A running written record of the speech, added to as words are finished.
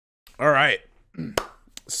All right.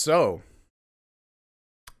 So,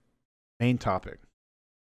 main topic.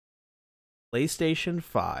 PlayStation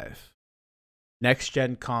 5. Next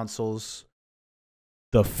gen consoles.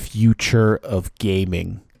 The future of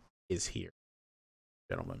gaming is here,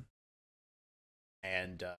 gentlemen.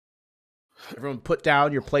 And everyone put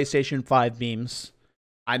down your PlayStation 5 memes.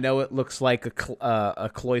 I know it looks like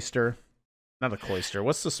a cloister. Not a cloister.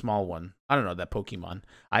 What's the small one? I don't know, that Pokemon.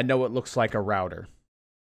 I know it looks like a router.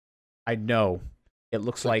 I know it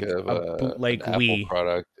looks like a bootleg an Wii Apple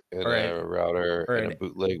product and a router and a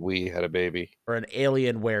bootleg Wii had a baby. Or an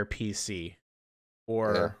Alienware PC.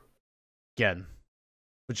 Or, again,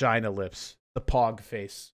 vagina lips. The Pog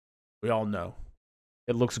face. We all know.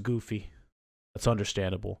 It looks goofy. That's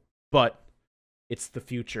understandable. But it's the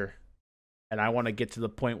future. And I want to get to the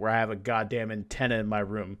point where I have a goddamn antenna in my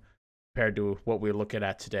room compared to what we're looking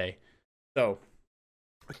at today. So,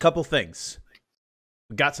 a couple things.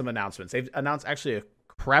 We got some announcements. They've announced actually a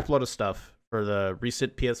crap load of stuff for the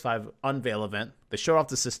recent PS5 unveil event. They showed off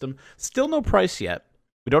the system. Still no price yet.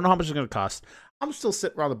 We don't know how much it's going to cost. I'm still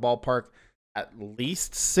sitting around the ballpark at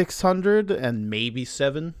least 600 and maybe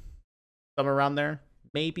 7. Somewhere around there.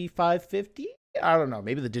 Maybe 550. I don't know.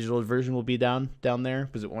 Maybe the digital version will be down there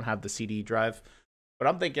because it won't have the CD drive. But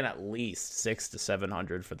I'm thinking at least 600 to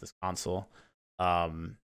 700 for this console.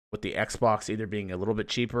 With the Xbox either being a little bit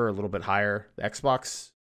cheaper or a little bit higher. The Xbox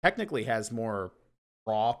technically has more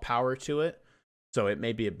raw power to it, so it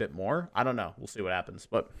may be a bit more. I don't know. We'll see what happens.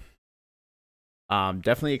 But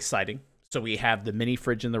definitely exciting. So we have the mini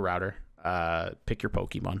fridge in the router. Pick your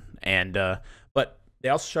Pokemon. And but they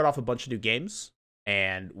also showed off a bunch of new games.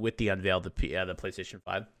 And with the unveil, the PlayStation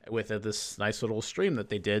 5, with this nice little stream that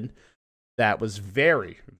they did, that was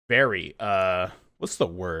very, very, what's the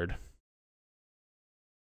word?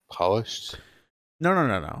 Polished?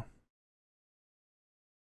 No.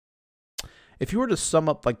 If you were to sum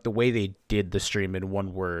up like the way they did the stream in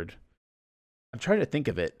one word, I'm trying to think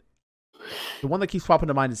of it. The one that keeps popping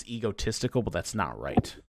to mind is egotistical, but that's not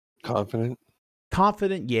right. Confident?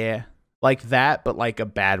 Confident, yeah. Like that, but like a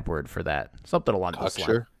bad word for that. Something along those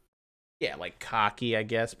lines. Yeah, like cocky, I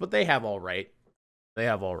guess. But they have all right.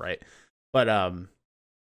 But,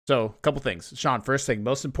 so, a couple things. Shawn, first thing,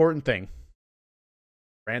 most important thing.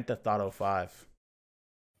 Grand Theft Auto 5.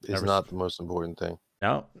 It's not the most important thing.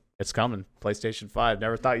 No, it's coming. PlayStation 5.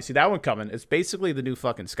 Never thought you'd see that one coming. It's basically the new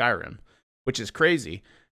fucking Skyrim, which is crazy.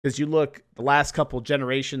 Because you look, the last couple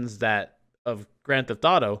generations of Grand Theft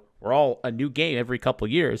Auto were all a new game every couple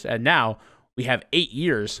years. And now we have 8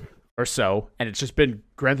 years or so, and it's just been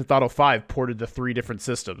Grand Theft Auto 5 ported to 3 different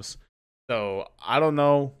systems. So, I don't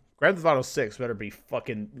know. Grand Theft Auto 6 better be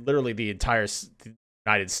fucking literally the entire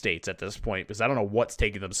United States at this point, because I don't know what's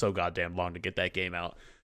taking them so goddamn long to get that game out.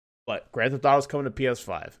 But Grand Theft Auto's coming to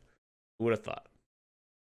PS5. Who would have thought?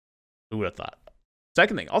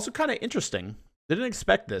 Second thing, also kind of interesting. Didn't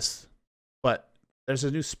expect this, but there's a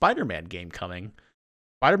new Spider-Man game coming.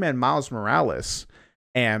 Spider-Man Miles Morales.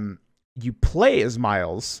 And you play as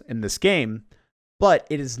Miles in this game, but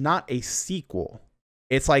it is not a sequel.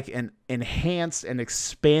 It's like an enhanced and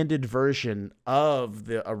expanded version of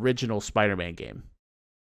the original Spider-Man game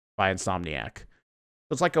by Insomniac. So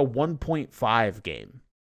it's like a 1.5 game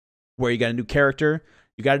where you got a new character,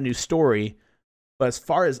 you got a new story, but as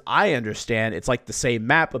far as I understand, it's like the same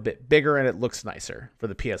map, a bit bigger, and it looks nicer for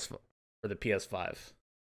the PS5.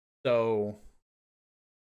 So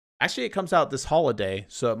actually, it comes out this holiday,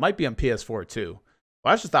 so it might be on PS4 too.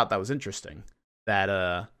 But I just thought that was interesting that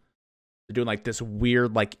they're doing like this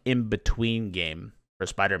weird like in between game for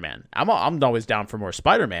Spider-Man. I'm always down for more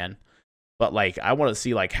Spider-Man, but like I want to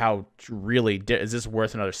see like how really is this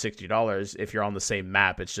worth another $60 if you're on the same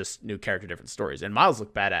map? It's just new character, different stories. And Miles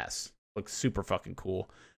look badass, looks super fucking cool,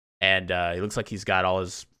 and he looks like he's got all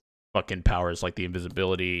his fucking powers like the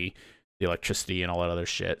invisibility, the electricity, and all that other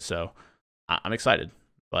shit. So I'm excited,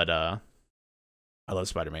 but I love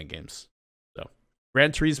Spider-Man games. So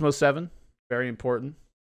Gran Turismo 7, very important.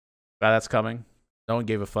 That's coming. No one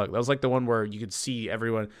gave a fuck. That was like the one where you could see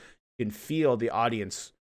everyone, you can feel the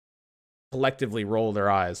audience collectively roll their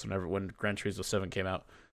eyes when Gran Turismo 7 came out.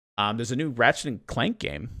 There's a new Ratchet and Clank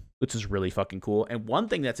game, which is really fucking cool. And one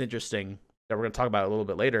thing that's interesting that we're going to talk about a little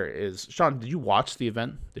bit later is, Shawn, did you watch the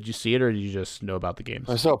event? Did you see it, or did you just know about the games?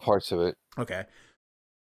 I saw parts of it. Okay.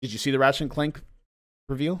 Did you see the Ratchet and Clank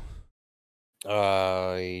reveal?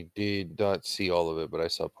 I did not see all of it, but I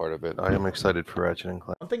saw part of it. I am excited for Ratchet and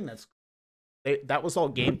Clank. One thing that was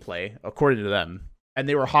all gameplay, according to them, and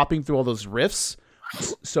they were hopping through all those rifts,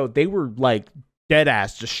 so they were like dead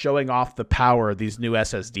ass just showing off the power of these new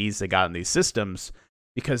SSDs they got in these systems,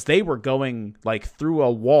 because they were going like through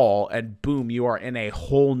a wall and boom, you are in a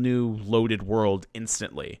whole new loaded world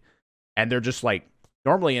instantly. And they're just like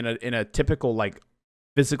normally in a typical like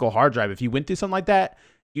physical hard drive, if you went through something like that,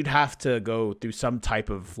 you'd have to go through some type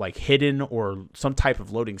of like hidden or some type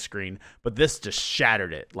of loading screen. But this just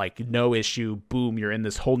shattered it. Like no issue. Boom, you're in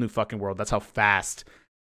this whole new fucking world. That's how fast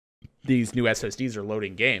these new SSDs are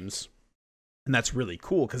loading games. And that's really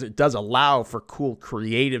cool because it does allow for cool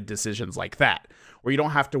creative decisions like that, where you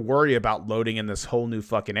don't have to worry about loading in this whole new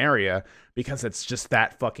fucking area because it's just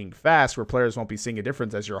that fucking fast, where players won't be seeing a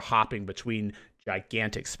difference as you're hopping between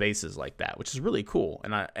gigantic spaces like that, which is really cool.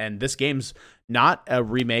 And this game's not a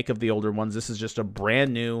remake of the older ones. This is just a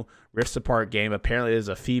brand new Rifts Apart game. Apparently there's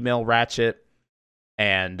a female Ratchet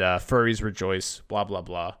and furries rejoice, blah, blah,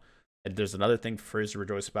 blah. And there's another thing for furries to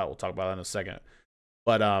rejoice about. We'll talk about that in a second.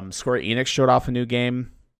 But Square Enix showed off a new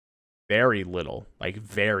game. Very little, like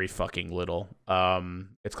very fucking little.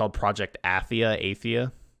 It's called Project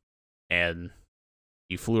Athia, and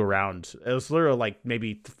you flew around. It was literally like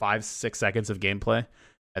maybe 5-6 seconds of gameplay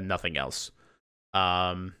and nothing else.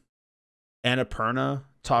 Annapurna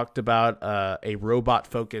talked about a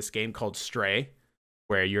robot-focused game called Stray,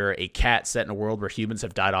 where you're a cat set in a world where humans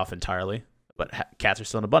have died off entirely, but cats are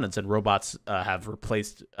still in abundance, and robots have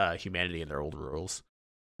replaced humanity in their old rules.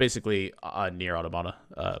 Basically, Nier Automata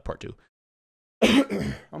Part 2.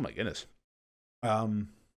 Oh my goodness.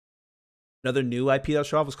 Another new IP that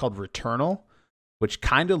showed off was called Returnal, which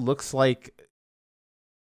kind of looks like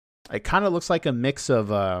a mix of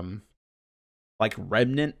like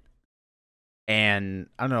Remnant and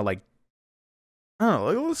I don't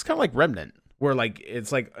know, it's kind of like Remnant, where like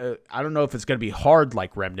it's like I don't know if it's gonna be hard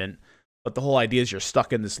like Remnant, but the whole idea is you're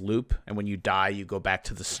stuck in this loop, and when you die, you go back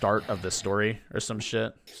to the start of the story or some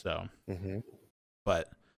shit. So, but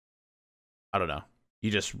I don't know.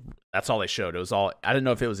 That's all they showed. It was all, I didn't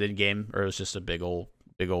know if it was in game or it was just a big old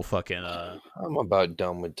fucking. I'm about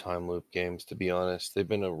done with time loop games, to be honest. They've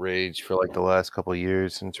been a rage for like the last couple of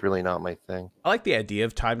years, and it's really not my thing. I like the idea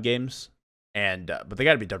of time games, and but they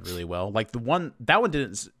got to be done really well. Like that one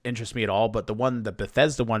didn't interest me at all, but the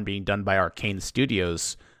Bethesda one being done by Arcane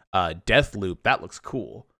Studios. Deathloop, that looks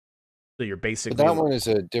cool. So you're basically, but that one is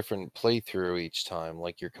a different playthrough each time.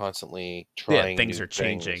 Like you're constantly trying. Yeah, things are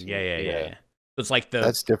changing. Yeah. So it's like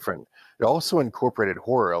that's different. It also incorporated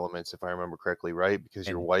horror elements, if I remember correctly, right? Because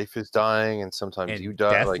your wife is dying, and sometimes you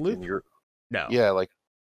die. Like in your like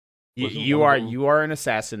you are an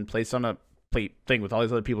assassin placed on a plate thing with all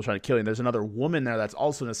these other people trying to kill you. And there's another woman there that's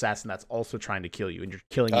also an assassin that's also trying to kill you, and you're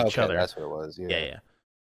killing each other. That's what it was. Yeah.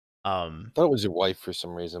 I thought it was your wife for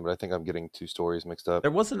some reason, but I think I'm getting two stories mixed up.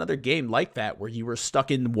 There was another game like that where you were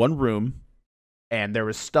stuck in one room and there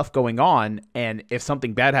was stuff going on, and if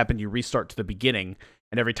something bad happened, you restart to the beginning,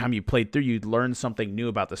 and every time you played through, you'd learn something new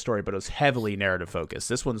about the story, but it was heavily narrative focused.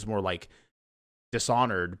 This one's more like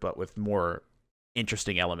Dishonored, but with more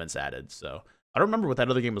interesting elements added. So I don't remember what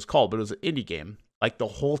that other game was called, but it was an indie game. Like the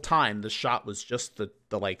whole time, the shot was just the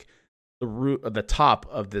root of the top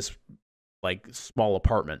of this like small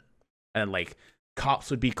apartment. And like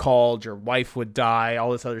cops would be called, your wife would die,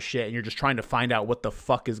 all this other shit, and you're just trying to find out what the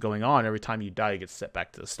fuck is going on. Every time you die, you get set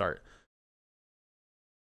back to the start.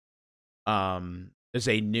 There's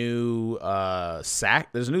a new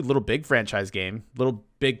there's a new Little Big franchise game, Little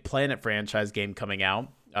Big Planet franchise game coming out.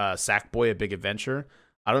 Sackboy: A Big Adventure.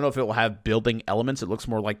 I don't know if it will have building elements. It looks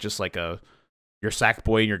more like just like you're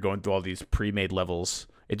Sackboy and you're going through all these pre-made levels.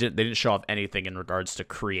 They didn't show off anything in regards to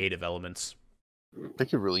creative elements. They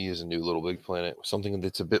could really use a new Little Big Planet, something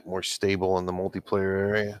that's a bit more stable in the multiplayer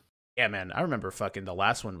area. Yeah, man, I remember fucking the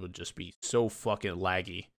last one would just be so fucking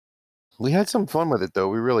laggy. We had some fun with it though,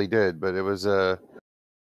 we really did. But it was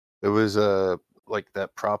like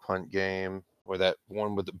that prop hunt game or that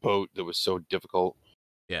one with the boat that was so difficult.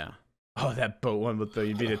 Yeah. Oh, that boat one with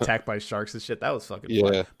you'd be attacked by sharks and shit. That was fucking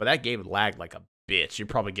fun. But that game lagged like a bitch. You're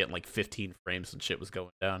probably getting like 15 frames and shit was going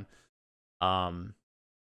down.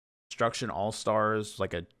 Destruction All Stars,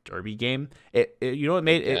 like a derby game. It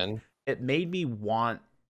made me want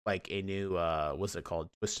like a new what's it called?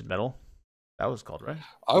 Twisted Metal. That was called, right?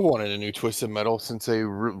 I wanted a new Twisted Metal since they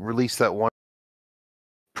released that one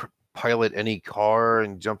pilot any car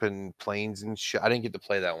and jump in planes and shit. I didn't get to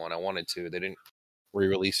play that one. I wanted to. They didn't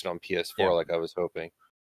re-release it on PS4 like I was hoping.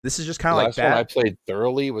 This is just kind of like that. The last one I played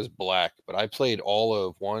thoroughly was Black, but I played all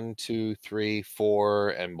of 1, 2, 3, 4,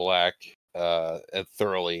 and Black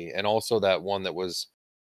thoroughly, and also that one that was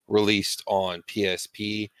released on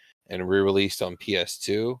PSP and re-released on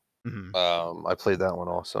PS2. I played that one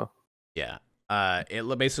also. Yeah.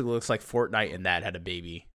 It basically looks like Fortnite, and that had a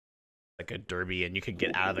baby. like a derby, and you could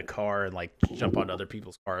get out of the car and like jump on other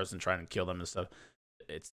people's cars and try and kill them and stuff.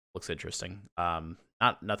 It looks interesting.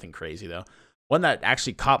 Nothing crazy though. One that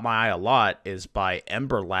actually caught my eye a lot is by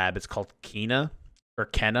Ember Lab. It's called Kenna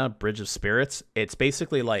Bridge of Spirits. It's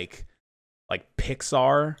basically like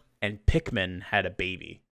Pixar and Pikmin had a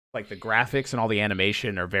baby. Like the graphics and all the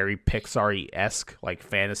animation are very Pixar-esque, like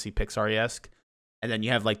fantasy Pixar-esque. And then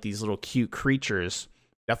you have like these little cute creatures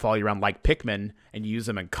that follow you around like Pikmin, and you use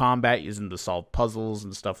them in combat, using them to solve puzzles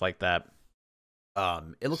and stuff like that.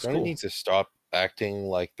 It looks Sony cool. needs to stop acting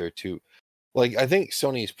like they're too. Like, I think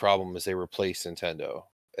Sony's problem is they replaced Nintendo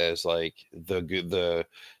as like the.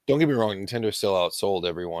 Don't get me wrong, Nintendo still outsold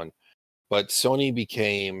everyone, but Sony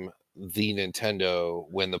became the Nintendo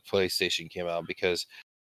when the PlayStation came out because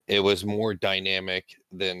it was more dynamic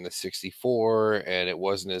than the 64, and it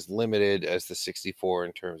wasn't as limited as the 64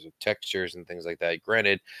 in terms of textures and things like that.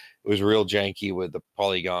 Granted, it was real janky with the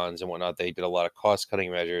polygons and whatnot. They did a lot of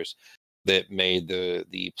cost-cutting measures that made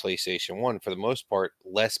the PlayStation 1, for the most part,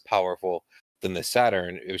 less powerful than the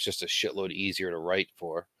Saturn. It was just a shitload easier to write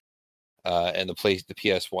for. And the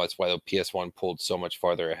PS1, that's why the PS1 pulled so much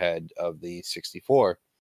farther ahead of the 64.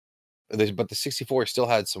 But the 64 still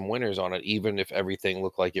had some winners on it, even if everything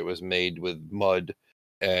looked like it was made with mud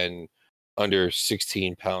and under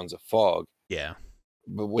 16 pounds of fog. Yeah.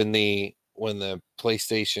 But when the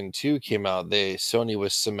PlayStation 2 came out, Sony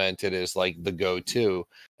was cemented as like the go-to,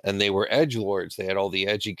 and they were edgelords. They had all the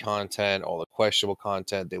edgy content, all the questionable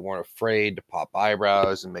content. They weren't afraid to pop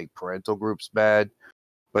eyebrows and make parental groups bad.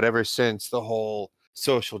 But ever since the whole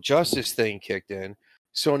social justice thing kicked in,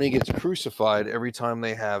 Sony gets crucified every time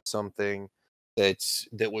they have something that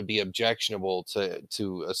would be objectionable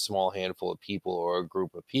to a small handful of people or a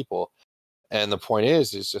group of people. And the point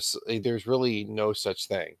is just there's really no such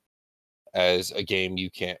thing as a game you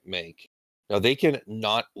can't make. Now, they can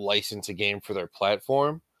not license a game for their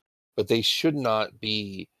platform, but they should not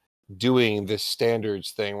be doing this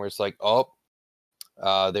standards thing where it's like,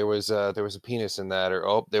 there was a penis in that,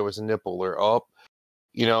 or there was a nipple, or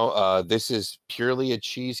this is purely a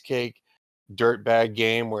cheesecake dirtbag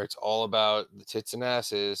game where it's all about the tits and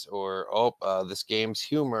asses, or this game's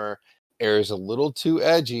humor is a little too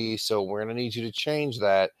edgy, so we're gonna need you to change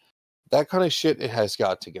that. That kind of shit, it has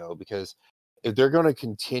got to go, because if they're going to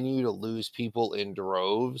continue to lose people in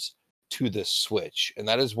droves to the Switch, and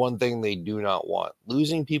that is one thing they do not want.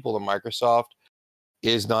 Losing people to Microsoft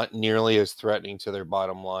is not nearly as threatening to their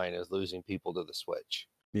bottom line as losing people to the Switch.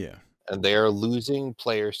 Yeah. And they are losing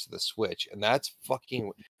players to the Switch. And that's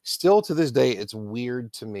fucking, still to this day, it's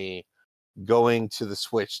weird to me going to the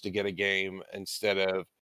Switch to get a game instead of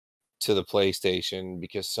to the PlayStation,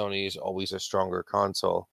 because Sony is always a stronger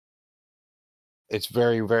console. It's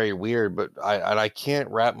very, very weird, but I can't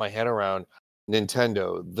wrap my head around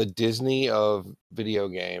Nintendo, the Disney of video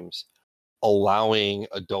games, allowing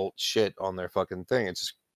adult shit on their fucking thing.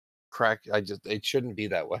 It's just it shouldn't be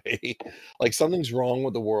that way. Like, something's wrong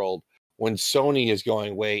with the world when Sony is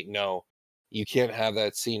going, wait, no, you can't have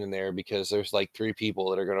that scene in there because there's like 3 people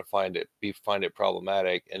that are going to find it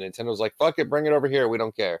problematic, and Nintendo's like, fuck it, bring it over here, we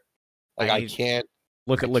don't care. Like, I can't.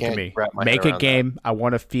 Look at me. Make a game. I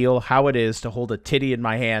want to feel how it is to hold a titty in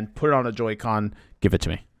my hand, put it on a Joy-Con, give it to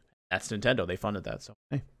me. That's Nintendo. They funded that, so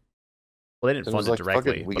hey. Well, they didn't fund it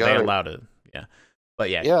directly, but they allowed it. Yeah. But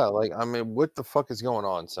yeah. Yeah, like, I mean, what the fuck is going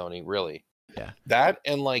on, Sony? Really? Yeah. That,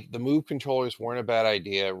 and like the Move controllers weren't a bad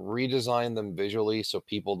idea. Redesign them visually so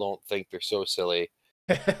people don't think they're so silly,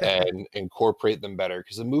 and incorporate them better,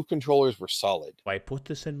 because the Move controllers were solid. Why put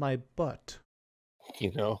this in my butt?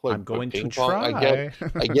 Like, I'm going to try.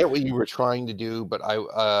 I get what you were trying to do, but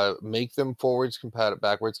I make them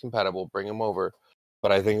backwards compatible, bring them over.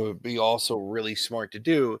 But I think it would be also really smart to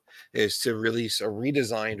do is to release a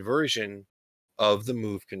redesigned version of the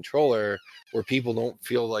Move controller where people don't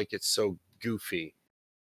feel like it's so goofy.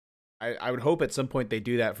 I would hope at some point they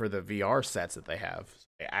do that for the VR sets that they have.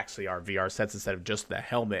 They actually are VR sets instead of just the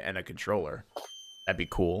helmet and a controller. That'd be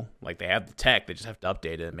cool. Like, they have the tech, they just have to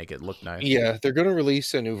update it and make it look nice. Yeah, they're going to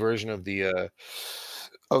release a new version of the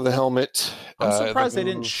helmet. I'm surprised they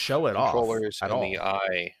didn't show it off at all. The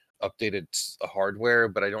eye updated the hardware,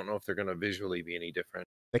 but I don't know if they're going to visually be any different.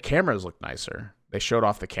 The cameras look nicer. They showed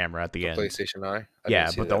off the camera at the end. PlayStation Eye?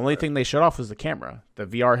 Yeah, but the only thing they showed off was the camera. The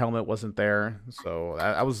VR helmet wasn't there, so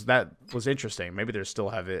that was interesting. Maybe they still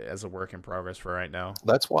have it as a work in progress for right now.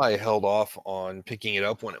 That's why I held off on picking it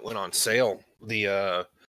up when it went on sale.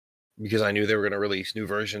 Because I knew they were going to release new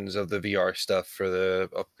versions of the VR stuff for the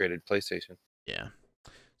upgraded PlayStation. Yeah,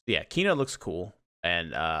 Kena looks cool,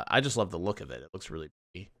 and I just love the look of it. It looks really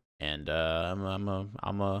pretty, and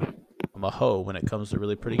I'm a I'm a hoe when it comes to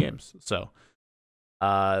really pretty games. So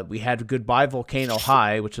we had Goodbye Volcano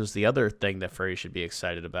High, which is the other thing that Furry should be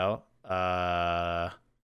excited about.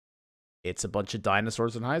 It's a bunch of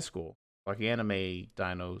dinosaurs in high school, like anime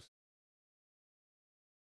dinos.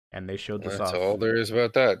 And they showed this off. That's all there is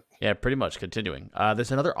about that. Yeah, pretty much. Continuing.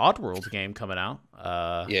 There's another Oddworld game coming out.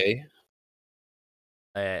 Yay.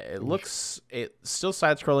 It's still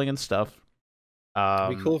side-scrolling and stuff.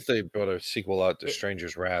 It'd be cool if they brought a sequel out to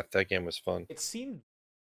Stranger's Wrath. That game was fun. It seemed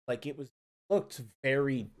like looked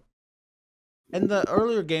very. And the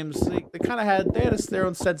earlier games, they kind of had their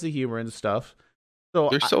own sense of humor and stuff. So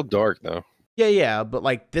they're so dark though. Yeah, but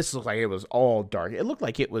like this looked like it was all dark. It looked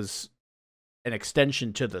like it was an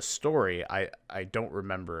extension to the story. I don't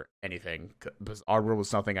remember anything because Oddworld was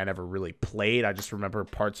something I never really played. I just remember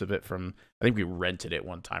parts of it from, I think we rented it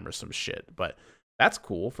one time or some shit. But that's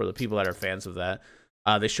cool for the people that are fans of that.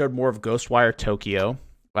 They showed more of Ghostwire Tokyo,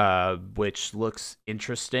 which looks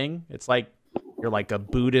interesting. It's like you're like a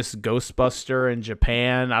Buddhist Ghostbuster in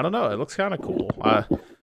Japan. I don't know. It looks kind of cool.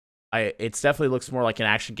 It definitely looks more like an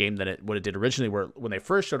action game than what it did originally, where when they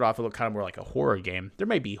first showed off, it looked kind of more like a horror game. There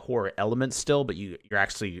may be horror elements still, but you're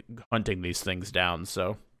actually hunting these things down.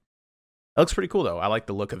 So it looks pretty cool, though. I like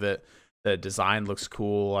the look of it. The design looks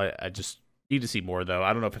cool. I just need to see more, though.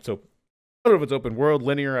 I don't know if it's open world,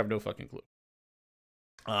 linear. I have no fucking clue.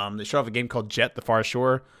 They showed off a game called Jet: The Far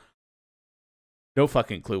Shore. No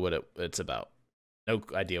fucking clue what it's about. No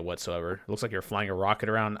idea whatsoever. It looks like you're flying a rocket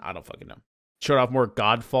around. I don't fucking know. Showed off more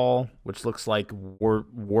Godfall, which looks like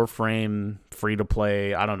Warframe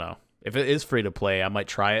free-to-play. I don't know. If it is free-to-play, I might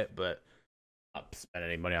try it, but I'm not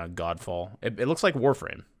spending any money on Godfall. It looks like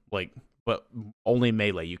Warframe, but only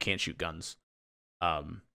melee. You can't shoot guns.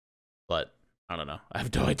 But I don't know. I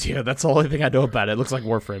have no idea. That's the only thing I know about it. It looks like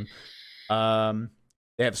Warframe.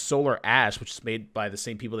 They have Solar Ash, which is made by the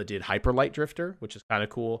same people that did Hyper Light Drifter, which is kind of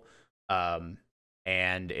cool.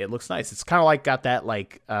 And it looks nice. It's kind of like got that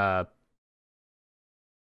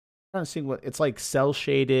trying to see what it's like, cell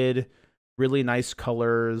shaded, really nice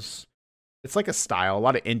colors. It's like a style. A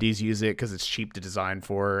lot of indies use it because it's cheap to design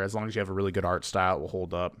for. As long as you have a really good art style, it will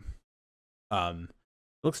hold up. It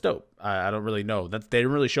looks dope. I don't really know. They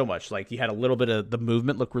didn't really show much. Like, you had a little bit of the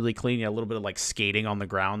movement look really clean. You had a little bit of like skating on the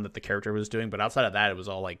ground that the character was doing, but outside of that, it was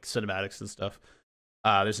all like cinematics and stuff.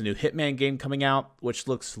 There's a new Hitman game coming out, which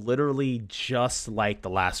looks literally just like the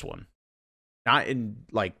last one. Not in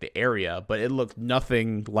like the area, but it looked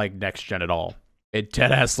nothing like next gen at all. It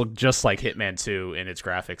deadass looked just like Hitman 2 in its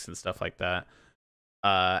graphics and stuff like that.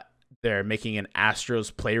 They're making an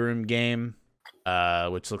Astro's Playroom game,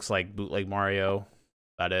 which looks like bootleg Mario.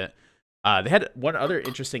 About it. They had one other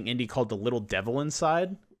interesting indie called The Little Devil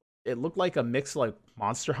Inside. It looked like a mix of like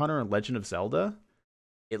Monster Hunter and Legend of Zelda.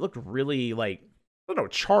 It looked really like, I don't know,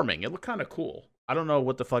 charming. It looked kind of cool. I don't know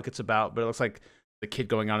what the fuck it's about, but it looks like the kid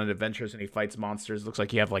going on adventures and he fights monsters. It looks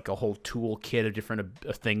like you have like a whole tool kit of different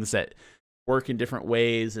things that work in different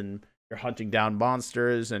ways, and you're hunting down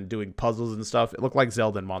monsters and doing puzzles and stuff. It looked like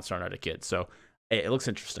Zelda and Monster Hunter as a kid, so it looks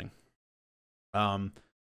interesting.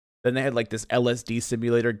 Then they had like this LSD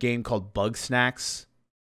simulator game called Bug Snacks,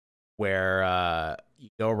 where you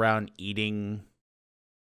go around eating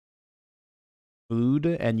food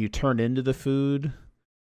and you turn into the food,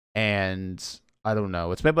 and I don't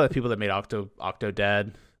know. It's made by the people that made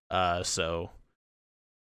Octodad, so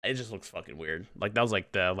it just looks fucking weird. Like, that was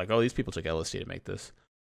like oh, these people took LSD to make this.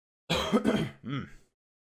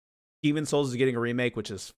 Demon Souls is getting a remake,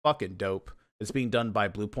 which is fucking dope. It's being done by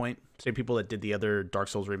Bluepoint, same people that did the other Dark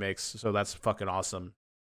Souls remakes, so that's fucking awesome.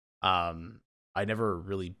 I never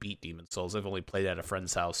really beat Demon Souls. I've only played at a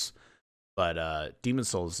friend's house, but Demon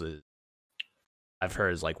Souls I've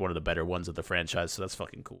heard is like one of the better ones of the franchise, so that's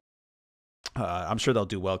fucking cool. I'm sure they'll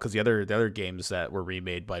do well because the other games that were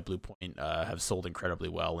remade by Bluepoint have sold incredibly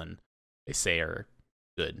well, and they say are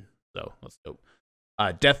good. So that's dope.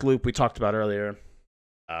 Deathloop we talked about earlier.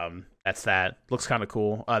 That's that. Looks kind of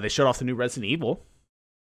cool. They showed off the new Resident Evil,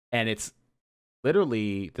 and it's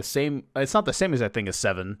literally the same. It's not the same exact thing as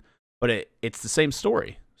 7, but it's the same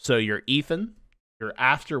story. So you're Ethan. You're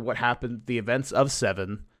after what happened, the events of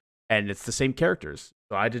 7, and it's the same characters.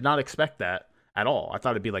 So I did not expect that at all. I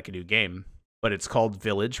thought it'd be like a new game, but it's called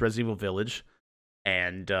Village, Resident Evil Village,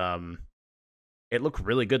 and it looked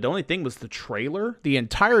really good. The only thing was the trailer. The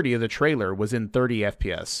entirety of the trailer was in 30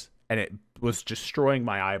 FPS, and it was destroying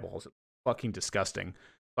my eyeballs. It was fucking disgusting.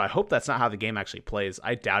 So I hope that's not how the game actually plays.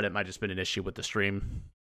 I doubt it might just been an issue with the stream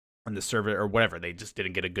and the server or whatever. They just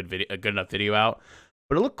didn't get a good enough video out,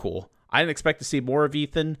 but it looked cool. I didn't expect to see more of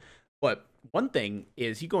Ethan, but one thing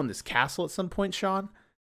is you go in this castle at some point, Shawn.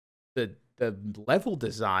 The the level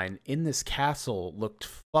design in this castle looked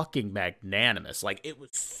fucking magnanimous. Like, it was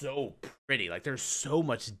so pretty. Like, there's so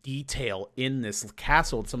much detail in this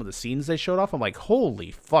castle and some of the scenes they showed off. I'm like, holy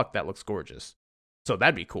fuck, that looks gorgeous. So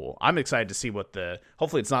that'd be cool. I'm excited to see what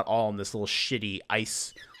hopefully it's not all in this little shitty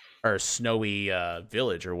ice or snowy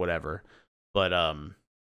village or whatever. But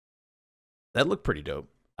that looked pretty dope.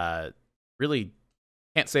 Really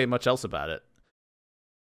can't say much else about it.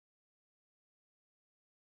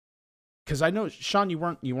 Because I know, Shawn, you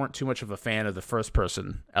weren't too much of a fan of the first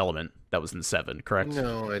person element that was in 7, correct?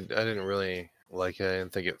 No, I didn't really like it. I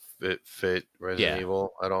didn't think it fit Resident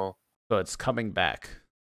Evil at all. So it's coming back.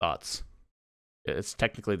 Thoughts? It's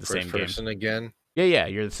technically the same game. First person again? Yeah.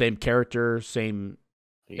 You're the same character, same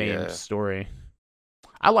story.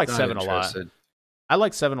 I like 7 a lot. I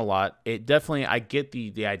like 7 a lot. It definitely, I get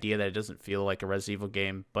the idea that it doesn't feel like a Resident Evil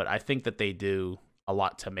game, but I think that they do a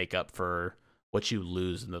lot to make up for what you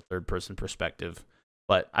lose in the third person perspective.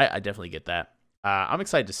 But I definitely get that. I'm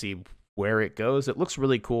excited to see where it goes. It looks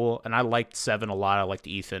really cool, and I liked 7 a lot. I liked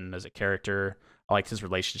Ethan as a character. I liked his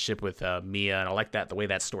relationship with Mia, and I like the way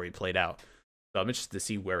that story played out. So I'm interested to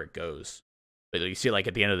see where it goes. But you see, like,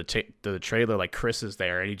 at the end of the trailer, like, Chris is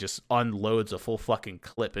there, and he just unloads a full fucking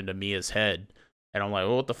clip into Mia's head. And I'm like,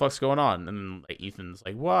 well, what the fuck's going on? And then like, Ethan's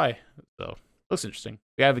like, why? So, looks interesting.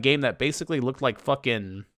 We have a game that basically looked like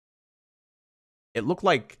fucking... It looked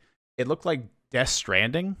like Death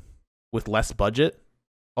Stranding with less budget,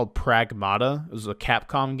 called Pragmata. It was a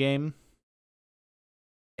Capcom game.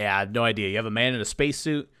 Yeah, I have no idea. You have a man in a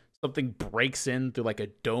spacesuit. Something breaks in through like a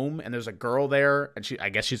dome, and there's a girl there, and I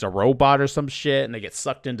guess she's a robot or some shit, and they get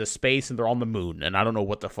sucked into space, and they're on the moon, and I don't know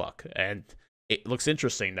what the fuck. And it looks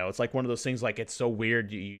interesting, though. It's like one of those things, like, it's so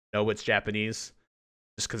weird, you know it's Japanese,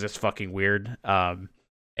 just because it's fucking weird. And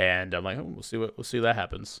I'm like, we'll see what that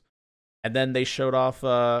happens. And then they showed off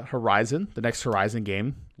Horizon. The next Horizon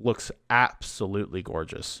game looks absolutely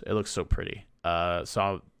gorgeous. It looks so pretty.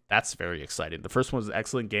 So that's very exciting. The first one was an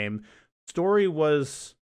excellent game. Story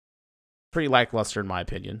was pretty lackluster in my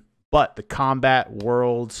opinion, but the combat,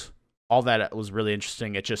 world, all that was really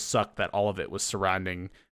interesting. It just sucked that all of it was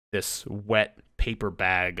surrounding this wet paper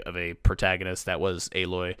bag of a protagonist that was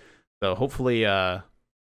Aloy. So hopefully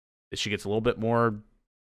she gets a little bit more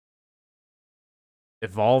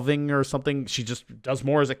evolving or something. She just does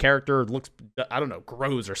more as a character, looks, I don't know,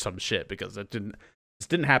 grows or some shit, because this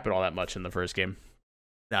didn't happen all that much in the first game.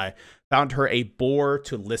 I found her a bore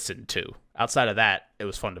to listen to. Outside of that, it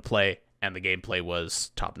was fun to play, and the gameplay was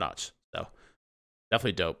top notch. So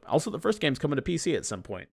definitely dope. Also, the first game's coming to PC at some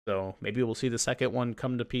point, so maybe we'll see the second one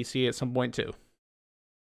come to PC at some point too,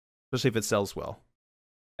 especially if it sells well.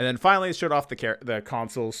 And then finally, it showed off the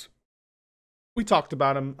consoles. We talked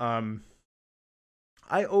about them.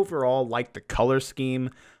 I overall like the color scheme.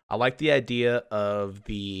 I like the idea of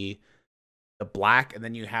the black, and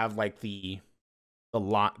then you have like the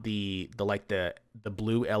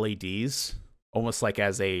blue LEDs, almost like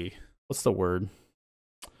as a, what's the word?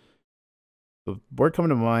 The word coming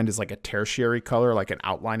to mind is like a tertiary color, like an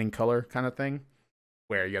outlining color kind of thing,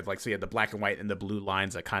 where you have like, so you have the black and white and the blue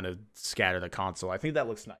lines that kind of scatter the console. I think that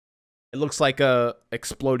looks nice. It looks like a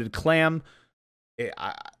exploded clam. It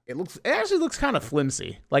actually looks kind of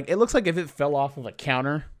flimsy. Like, it looks like if it fell off of a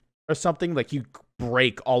counter or something, like you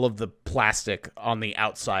break all of the plastic on the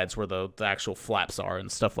outsides where the actual flaps are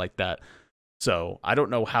and stuff like that. So I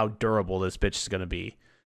don't know how durable this bitch is going to be,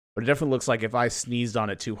 but it definitely looks like if I sneezed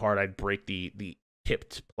on it too hard, I'd break the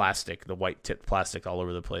tipped plastic, the white tipped plastic all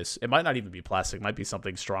over the place. It might not even be plastic. It might be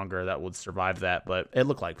something stronger that would survive that, but it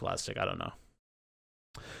looked like plastic. I don't know.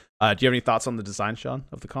 Do you have any thoughts on the design, Shawn,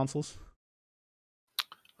 of the consoles?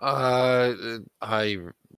 I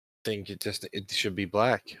think it should be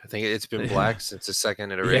black. I think it's been black since the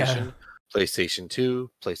second iteration. Yeah. PlayStation 2,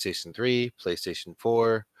 PlayStation 3, PlayStation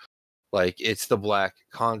 4. Like, it's the black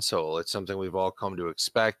console. It's something we've all come to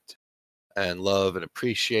expect and love and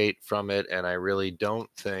appreciate from it. And I really don't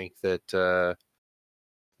think that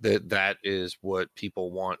that is what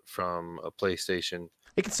people want from a PlayStation.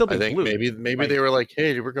 It can still be blue. Maybe like, they were like,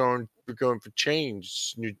 hey, we're going for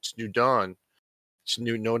change. It's new dawn.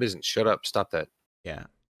 No, it isn't. Shut up. Stop that. Yeah.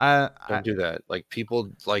 Don't do that. Like,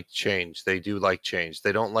 people like change. They do like change.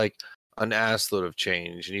 They don't like an assload of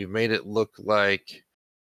change. And you've made it look like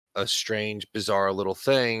a strange, bizarre little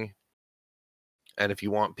thing. And if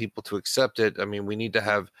you want people to accept it, I mean, we need to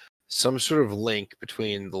have some sort of link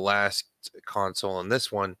between the last console and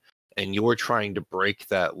this one. And you're trying to break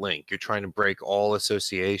that link. You're trying to break all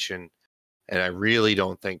association. And I really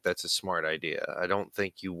don't think that's a smart idea. I don't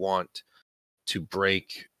think you want to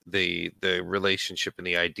break the relationship and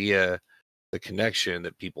the idea the connection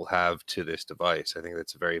that people have to this device. I think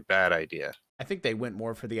that's a very bad idea. I think they went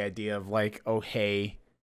more for the idea of like, oh hey,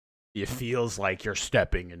 it feels like you're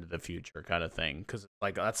stepping into the future kind of thing, because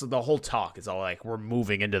like that's the whole talk. It's all like we're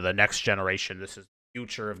moving into the next generation. This is the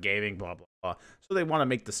future of gaming, blah blah blah. So they want to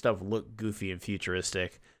make the stuff look goofy and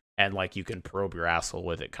futuristic, and like you can probe your asshole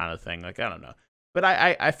with it, kind of thing. Like I don't know, but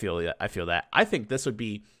I feel that. I feel that. I think this would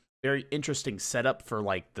be very interesting setup for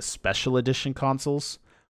like the special edition consoles.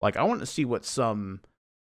 Like I want to see what some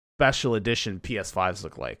special edition PS5s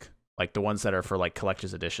look like the ones that are for like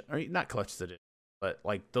collector's edition, or not collector's edition, but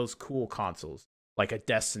like those cool consoles, like a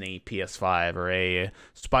Destiny PS5 or a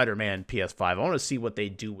Spider-Man PS5. I want to see what they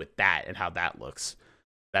do with that and how that looks.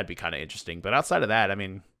 That'd be kind of interesting. But outside of that, I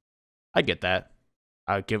mean, I get that.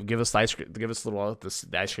 Give us the ice cream, give us a little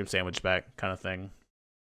the ice cream sandwich back, kind of thing.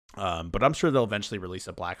 But I'm sure they'll eventually release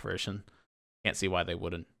a black version. Can't see why they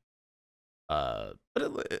wouldn't. But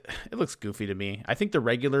it looks goofy to me. I think the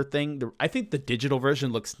regular thing, I think the digital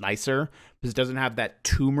version looks nicer because it doesn't have that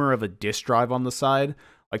tumor of a disk drive on the side.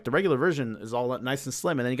 Like the regular version is all nice and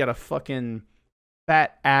slim, and then you got a fucking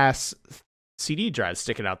fat ass CD drive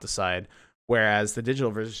sticking out the side, whereas the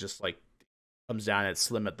digital version just like comes down and it's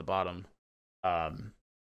slim at the bottom.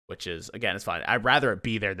 Which is, again, it's fine. I'd rather it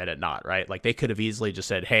be there than it not, right? Like they could have easily just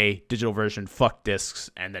said, "Hey, digital version, fuck discs,"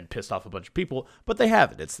 and then pissed off a bunch of people, but they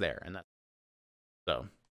have it. It's there, and that's so.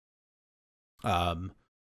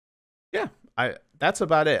 Yeah, that's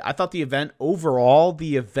about it. I thought the event overall,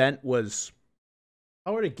 was. If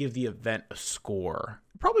I were to give the event a score,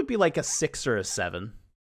 it'd probably be like a 6 or a 7.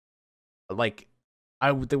 Like,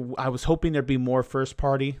 I was hoping there'd be more first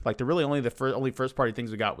party. Like, the really only first party things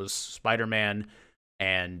we got was Spider-Man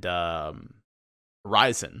and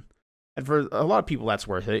Horizon. And for a lot of people, that's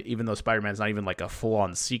worth it, even though Spider-Man's not even like a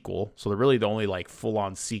full-on sequel. So they're really the only like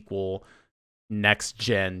full-on sequel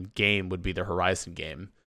next-gen game would be the Horizon game.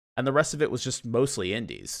 And the rest of it was just mostly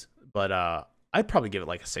indies. But I'd probably give it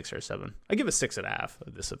like a 6 or a 7. I give it 6.5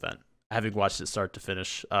 of this event, having watched it start to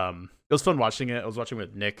finish. It was fun watching it. I was watching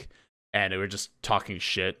with Nick, and we were just talking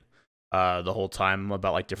shit the whole time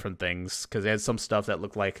about like different things, because they had some stuff that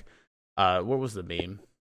looked like what was the meme?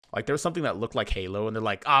 Like there was something that looked like Halo, and they're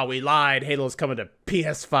like, "Oh, we lied. Halo's coming to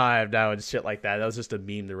PS5 now," and shit like that. That was just a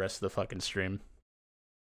meme the rest of the fucking stream.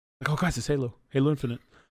 Like, oh guys, it's Halo Infinite.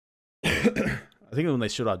 I think when they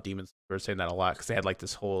showed out Demons, they were saying that a lot because they had like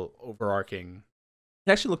this whole overarching.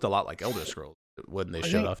 It actually looked a lot like Elder Scrolls when they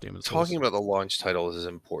showed off Demons. Talking about the launch titles is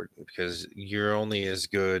important because you're only as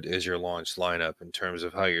good as your launch lineup in terms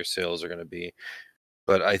of how your sales are going to be.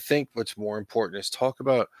 But I think what's more important is talk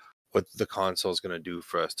about what the console is going to do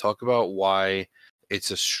for us. Talk about why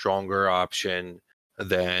it's a stronger option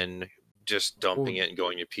than just dumping it and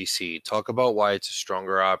going to PC. Talk about why it's a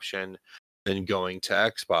stronger option than going to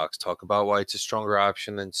Xbox. Talk about why it's a stronger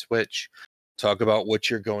option than Switch. Talk about what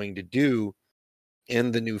you're going to do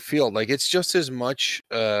in the new field. Like it's just as much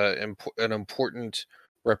an important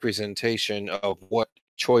representation of what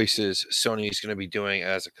choices Sony is going to be doing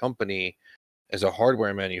as a company, as a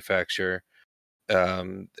hardware manufacturer,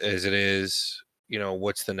 as it is,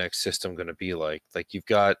 what's the next system going to be like? Like you've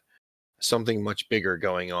got something much bigger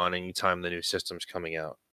going on anytime the new system's coming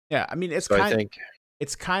out. Yeah, I mean, I think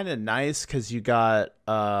it's kind of nice because you got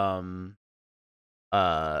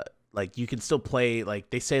like you can still play, like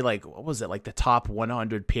they say, like what was it, like the top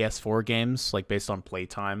 100 PS4 games, like based on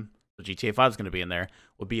playtime. So GTA 5 is going to be in there,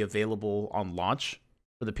 will be available on launch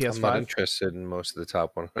for the PS5. I'm not interested in most of the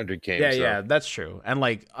top 100 games. Yeah, that's true. And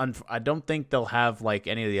like I don't think they'll have like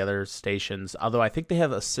any of the other stations, although I think they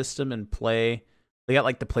have a system in play. They got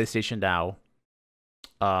like the PlayStation Now.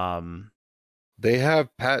 They have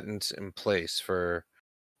patents in place for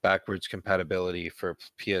backwards compatibility for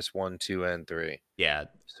PS1, 2, and 3. Yeah.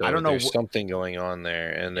 So I don't know. There's something going on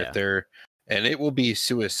there. And and it will be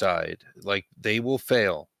suicide. Like they will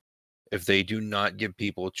fail if they do not give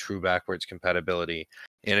people true backwards compatibility.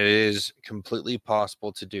 And it is completely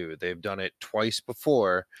possible to do. They've done it twice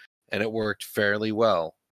before and it worked fairly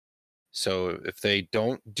well. So if they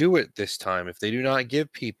don't do it this time, if they do not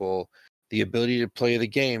give people the ability to play the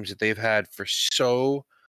games that they've had for so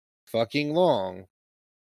fucking long,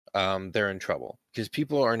 they're in trouble because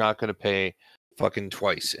people are not going to pay fucking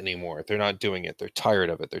twice anymore. They're not doing it. They're tired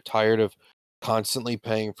of it. They're tired of constantly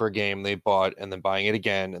paying for a game they bought and then buying it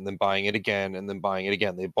again and then buying it again and then buying it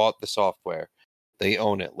again. They bought the software. They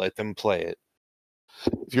own it. Let them play it.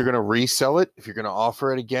 If you're going to resell it, if you're going to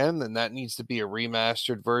offer it again, then that needs to be a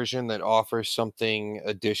remastered version that offers something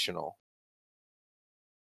additional.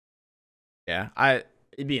 Yeah,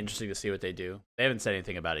 it'd be interesting to see what they do. They haven't said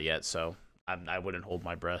anything about it yet, so I wouldn't hold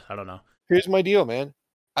my breath. I don't know. Here's my deal, man.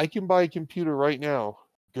 I can buy a computer right now.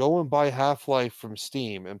 Go and buy Half-Life from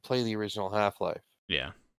Steam and play the original Half-Life.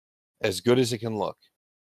 Yeah. As good as it can look.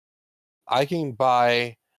 I can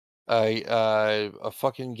buy a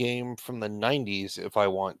fucking game from the 90s if I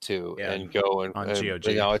want to, and go and on GOG.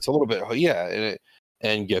 you know, it's a little bit,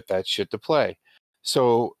 and get that shit to play.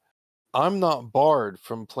 So I'm not barred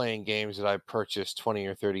from playing games that I purchased 20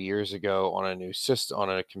 or 30 years ago on a new system, on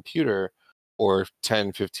a computer, or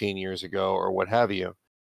 10, 15 years ago, or what have you.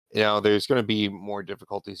 You know, there's going to be more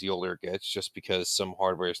difficulties the older it gets, just because some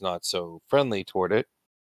hardware is not so friendly toward it.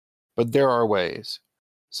 But there are ways.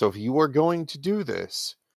 So if you are going to do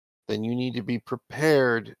this, then you need to be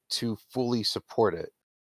prepared to fully support it.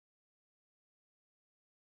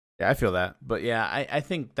 Yeah, I feel that. But yeah, I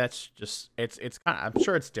think that's just it's kind of, I'm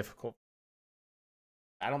sure it's difficult.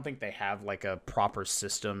 I don't think they have like a proper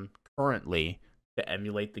system currently to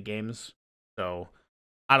emulate the games. So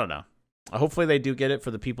I don't know. Hopefully they do get it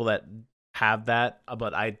for the people that have that,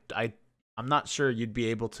 but I'm not sure you'd be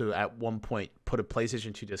able to at one point put a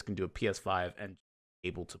PlayStation 2 disc into a PS5 and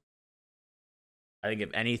able to. I think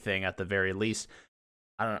if anything, at the very least,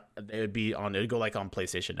 I don't know, they would be on. It'd go like on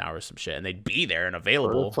PlayStation Now or some shit, and they'd be there and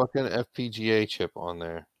available. Put a fucking FPGA chip on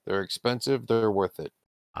there. They're expensive. They're worth it.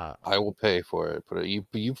 I will pay for it. But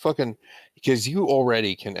you fucking, because you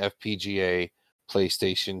already can FPGA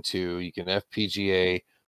PlayStation 2. You can FPGA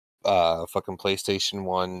fucking PlayStation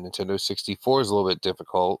 1. Nintendo 64 is a little bit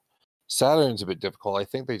difficult. Saturn's a bit difficult. I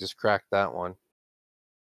think they just cracked that one.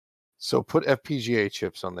 So put FPGA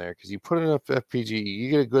chips on there, because you put enough FPGA, you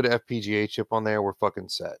get a good FPGA chip on there, we're fucking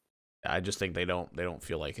set. I just think they don't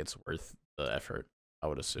feel like it's worth the effort, I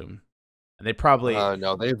would assume. And they probably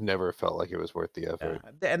no, they've never felt like it was worth the effort.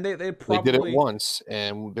 Yeah. And they probably did it once,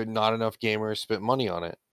 and not enough gamers spent money on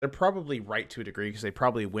it. They're probably right to a degree, because they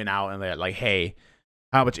probably went out and they're like, hey,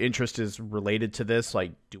 how much interest is related to this?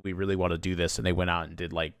 Like, do we really want to do this? And they went out and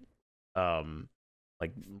did like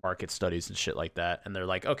market studies and shit like that. And they're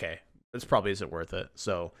like, okay, this probably isn't worth it.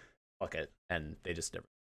 So fuck it. And they just never.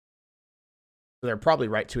 So they're probably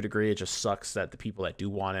right to a degree. It just sucks that the people that do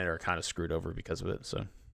want it are kind of screwed over because of it. So,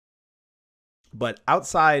 but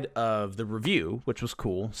outside of the review, which was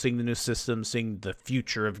cool, seeing the new system, seeing the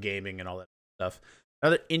future of gaming and all that stuff.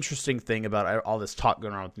 Another interesting thing about all this talk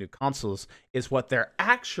going on with new consoles is what they're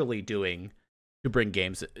actually doing to bring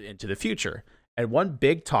games into the future. And one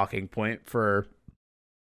big talking point for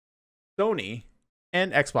Sony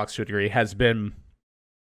and Xbox to a degree has been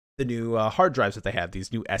the new hard drives that they have,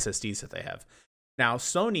 these new SSDs that they have. Now,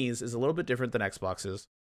 Sony's is a little bit different than Xbox's.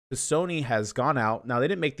 Because Sony has gone out. Now, they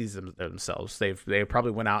didn't make these themselves. They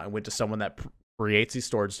probably went out and went to someone that creates these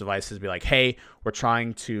storage devices, be like, hey, we're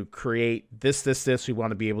trying to create this. We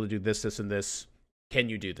want to be able to do this, and this. Can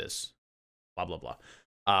you do this? Blah, blah,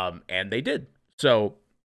 blah. And they did. So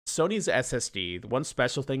Sony's SSD, the one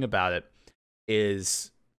special thing about it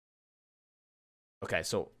is, okay,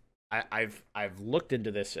 so I've looked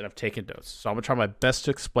into this and I've taken notes. So I'm going to try my best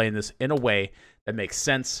to explain this in a way that makes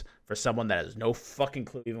sense for someone that has no fucking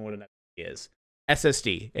clue even what an SSD is.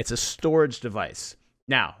 SSD, it's a storage device.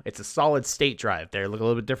 Now, it's a solid state drive. They look a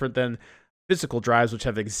little bit different than physical drives, which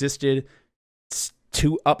have existed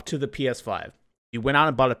up to the PS5. You went out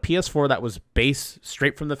and bought a PS4 that was base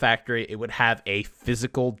straight from the factory, it would have a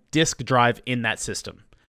physical disk drive in that system.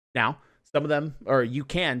 Now, some of them, or you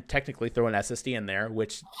can technically throw an SSD in there,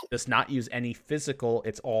 which does not use any physical.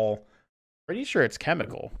 It's all, pretty sure it's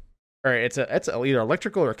chemical. Or it's either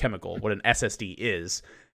electrical or chemical, what an SSD is.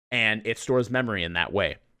 And it stores memory in that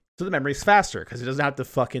way. So the memory's faster because it doesn't have to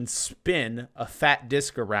fucking spin a fat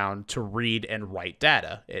disk around to read and write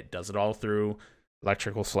data. It does it all through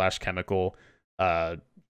electrical/chemical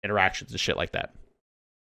interactions and shit like that.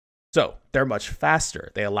 So they're much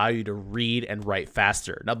faster. They allow you to read and write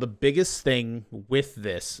faster. Now, the biggest thing with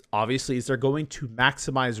this, obviously, is they're going to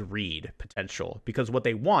maximize read potential, because what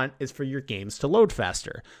they want is for your games to load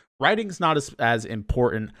faster. Writing's not as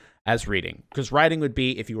important as reading, because writing would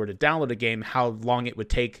be, if you were to download a game, how long it would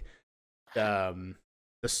take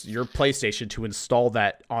your PlayStation to install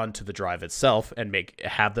that onto the drive itself and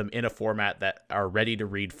have them in a format that are ready to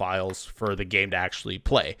read files for the game to actually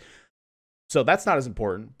play. So that's not as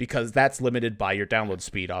important, because that's limited by your download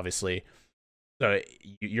speed, obviously. So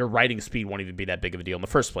your writing speed won't even be that big of a deal in the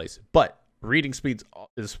first place. But reading speed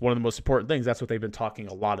is one of the most important things. That's what they've been talking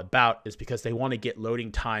a lot about, is because they want to get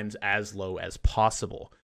loading times as low as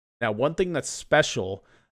possible. Now, one thing that's special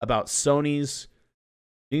about Sony's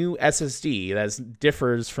new SSD that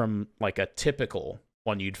differs from like a typical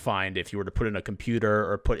one you'd find if you were to put in a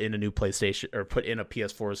computer or put in a new PlayStation or put in a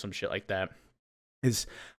PS4 or some shit like that, is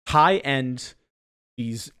high-end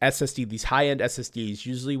these SSD, these high-end SSDs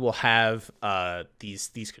usually will have these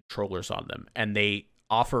controllers on them, and they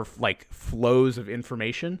offer like flows of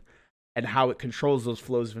information and how it controls those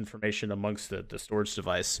flows of information amongst the storage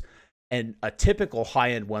device. And a typical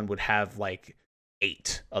high-end one would have like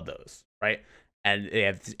 8 of those, right? And they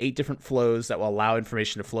have 8 different flows that will allow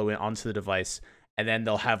information to flow in onto the device. And then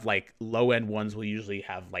they'll have like low-end ones will usually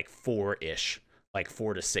have like 4-ish, like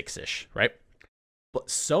 4 to 6-ish, right? But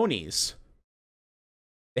Sony's,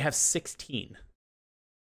 they have 16.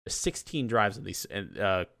 There's 16 drives in these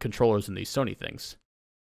controllers in these Sony things.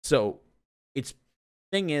 So its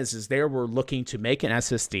thing is they were looking to make an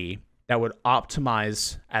SSD that would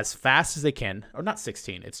optimize as fast as they can, or not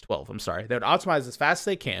 16, it's 12. I'm sorry. They would optimize as fast as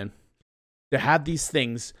they can to have these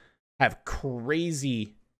things have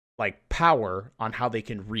crazy like power on how they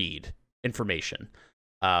can read information.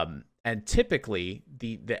 And typically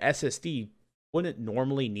the SSD wouldn't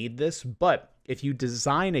normally need this, but if you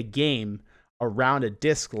design a game around a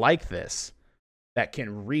disk like this that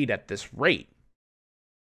can read at this rate,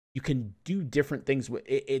 you can do different things.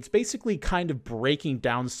 It's basically kind of breaking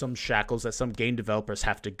down some shackles that some game developers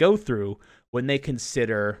have to go through when they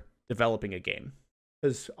consider developing a game.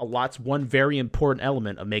 Because one very important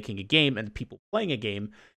element of making a game and people playing a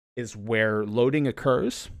game is where loading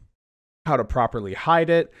occurs, how to properly hide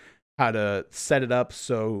it, how to set it up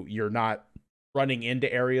so you're not running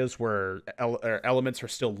into areas where elements are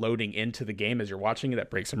still loading into the game as you're watching it. That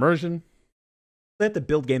breaks immersion. They have to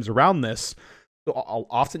build games around this. So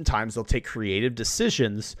oftentimes they'll take creative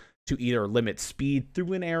decisions to either limit speed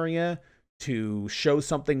through an area, to show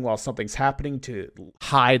something while something's happening, to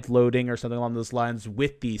hide loading or something along those lines.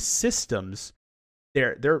 With these systems,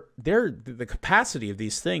 the capacity of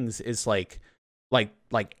these things is like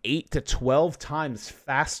 8 to 12 times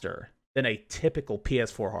faster than a typical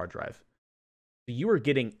PS4 hard drive. You are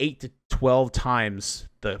getting 8 to 12 times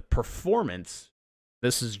the performance.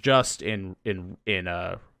 This is just in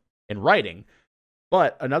writing.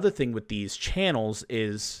 But another thing with these channels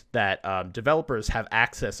is that developers have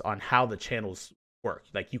access on how the channels work.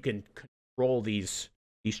 Like you can control these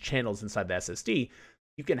channels inside the SSD.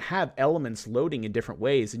 You can have elements loading in different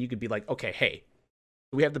ways, and you could be like, okay, hey,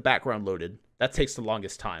 we have the background loaded. That takes the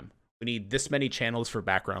longest time. We need this many channels for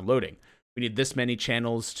background loading. We need this many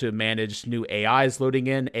channels to manage new AIs loading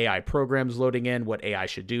in, AI programs loading in, what AI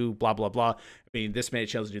should do, blah, blah, blah. We need this many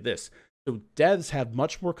channels to do this. So devs have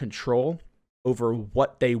much more control over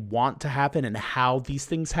what they want to happen and how these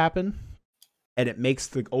things happen. And it makes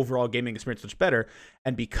the overall gaming experience much better.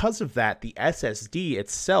 And because of that, the SSD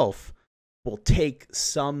itself will take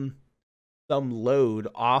some load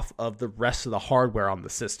off of the rest of the hardware on the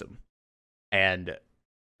system. And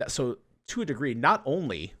so to a degree, not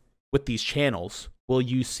only with these channels will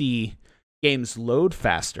you see games load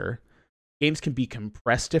faster, games can be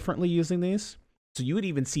compressed differently using these. So you would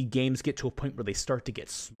even see games get to a point where they start to get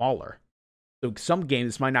smaller. So some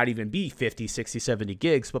games might not even be 50, 60, 70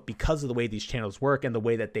 gigs, but because of the way these channels work and the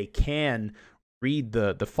way that they can read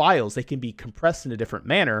the files, they can be compressed in a different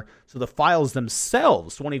manner, so the files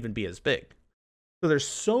themselves won't even be as big. So there's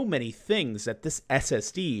so many things that this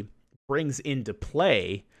SSD brings into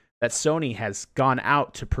play that Sony has gone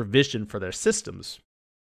out to provision for their systems.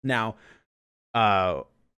 Now, I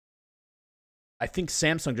think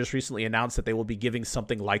Samsung just recently announced that they will be giving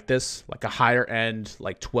something like this, like a higher end,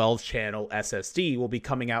 like 12-channel SSD will be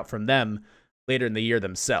coming out from them later in the year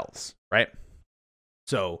themselves, right?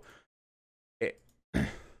 So,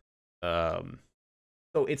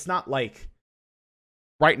 so it's not like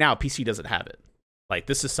right now PC doesn't have it. Like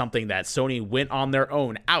this is something that Sony went on their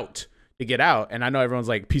own out to get out. And I know everyone's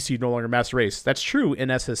like, PC no longer master race. That's true in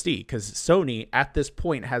SSD because Sony at this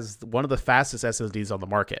point has one of the fastest SSDs on the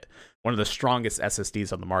market, one of the strongest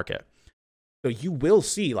SSDs on the market. So you will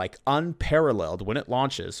see like unparalleled when it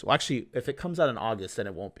launches. Well, actually, if it comes out in August, then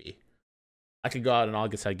it won't be. I could go out in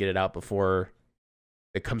August, I'd get it out before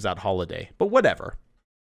it comes out holiday. But whatever.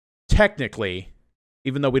 Technically,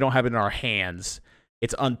 even though we don't have it in our hands,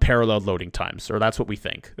 it's unparalleled loading times, or that's what we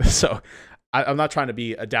think. So I'm not trying to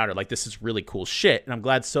be a doubter. Like, this is really cool shit. And I'm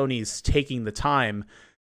glad Sony's taking the time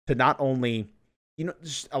to not only, you know,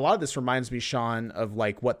 just a lot of this reminds me, Shawn, of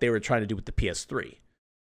like what they were trying to do with the PS3.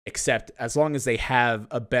 Except as long as they have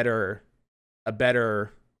a better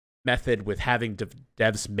method with having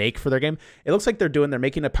devs make for their game, it looks like they're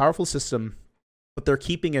making a powerful system, but they're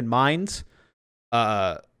keeping in mind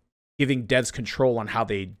giving devs control on how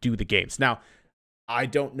they do the games. Now, I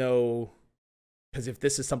don't know, because if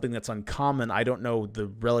this is something that's uncommon, I don't know the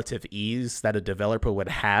relative ease that a developer would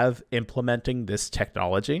have implementing this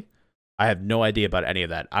technology. I have no idea about any of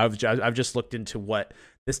that. I've just looked into what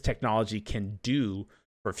this technology can do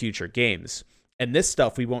for future games. And this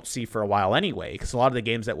stuff we won't see for a while anyway, because a lot of the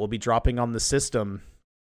games that will be dropping on the system,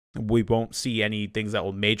 we won't see any things that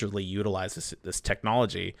will majorly utilize this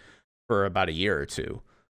technology for about a year or two,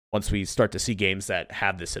 once we start to see games that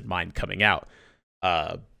have this in mind coming out.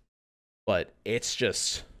 But it's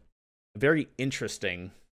just very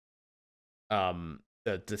interesting,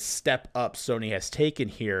 the step up Sony has taken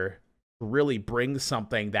here to really bring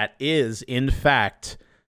something that is, in fact,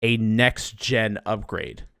 a next-gen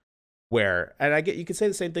upgrade. Where, and I get, you could say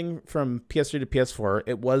the same thing from PS3 to PS4.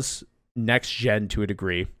 It was next gen to a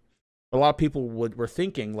degree. A lot of people were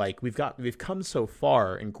thinking, like, we've come so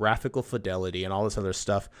far in graphical fidelity and all this other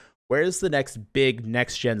stuff. Where's the next big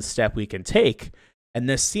next gen step we can take? And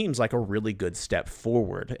this seems like a really good step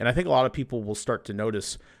forward. And I think a lot of people will start to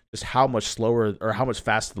notice just how much slower or how much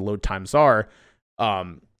faster the load times are.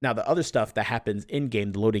 Now, the other stuff that happens in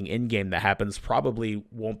game, the loading in game that happens, probably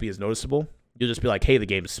won't be as noticeable. You'll just be like, hey, the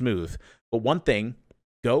game's smooth. But one thing,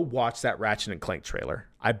 go watch that Ratchet and Clank trailer.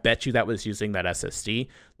 I bet you that was using that SSD.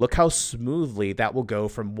 Look how smoothly that will go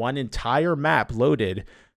from one entire map loaded.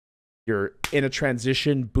 You're in a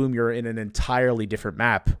transition, boom, you're in an entirely different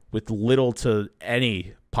map with little to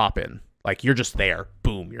any pop-in. Like, you're just there,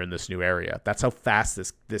 boom, you're in this new area. That's how fast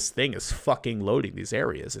this thing is fucking loading these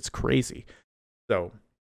areas. It's crazy. So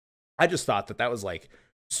I just thought that was, like,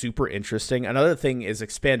 super interesting. Another thing is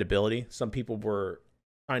expandability. Some people were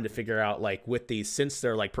trying to figure out, like, with these, since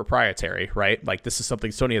they're like proprietary, right? Like, this is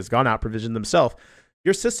something Sony has gone out, provisioned themselves.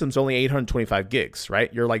 Your system's only 825 gigs,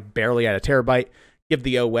 right? You're like barely at a terabyte. Give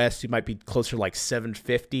the OS, you might be closer to like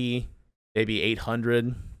 750, maybe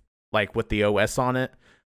 800, like with the OS on it.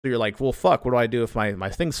 So you're like, well, fuck, what do I do if my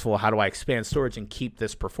thing's full? How do I expand storage and keep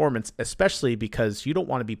this performance? Especially because you don't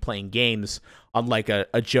want to be playing games on like a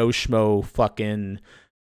Joe Schmo fucking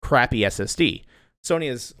crappy SSD. Sony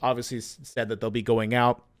has obviously said that they'll be going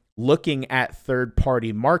out looking at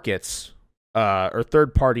third-party markets or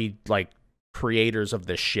third-party like creators of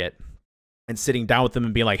this shit and sitting down with them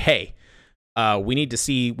and being like, hey, we need to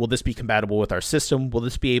see, will this be compatible with our system? Will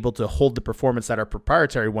this be able to hold the performance that our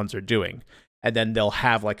proprietary ones are doing? And then they'll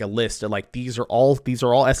have like a list of like, these are all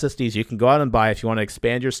SSDs you can go out and buy if you want to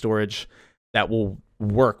expand your storage that will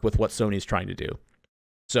work with what Sony's trying to do.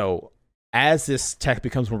 So as this tech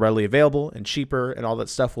becomes more readily available and cheaper and all that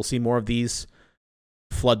stuff, we'll see more of these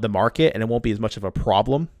flood the market and it won't be as much of a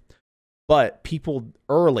problem. But people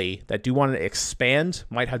early that do want to expand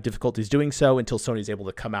might have difficulties doing so until Sony's able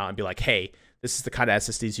to come out and be like, hey, this is the kind of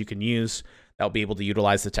SSDs you can use that'll be able to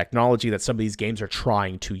utilize the technology that some of these games are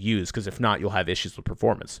trying to use. Because if not, you'll have issues with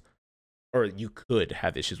performance. Or you could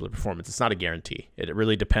have issues with performance. It's not a guarantee. It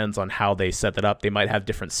really depends on how they set that up. They might have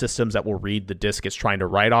different systems that will read the disk it's trying to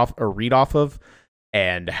write off or read off of,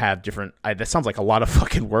 and have different, that sounds like a lot of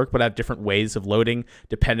fucking work, but have different ways of loading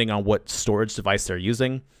depending on what storage device they're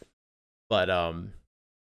using. But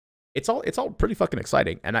it's all pretty fucking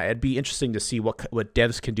exciting, and it'd be interesting to see what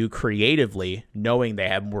devs can do creatively, knowing they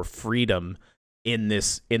have more freedom in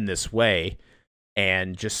this way,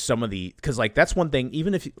 and just some of the, because like that's one thing.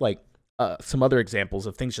 Even if like some other examples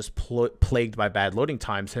of things just plagued by bad loading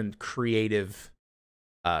times and creative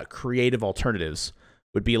alternatives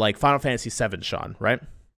would be like Final Fantasy VII, Shawn, right?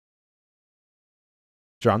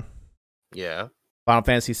 Shawn? Yeah. Final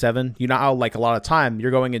Fantasy VII, you know how like a lot of time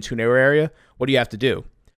you're going into a new area, what do you have to do?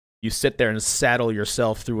 You sit there and saddle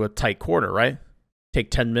yourself through a tight corner, right?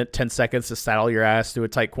 Take 10 seconds to saddle your ass through a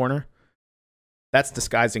tight corner. That's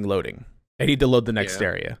disguising loading. I need to load the next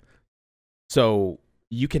area. So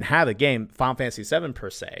you can have a game, Final Fantasy VII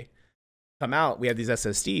per se, come out, we have these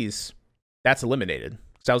SSDs, that's eliminated.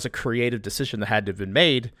 So that was a creative decision that had to have been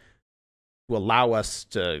made to allow us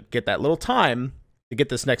to get that little time to get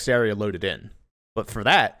this next area loaded in. But for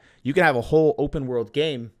that, you can have a whole open world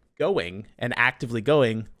game going and actively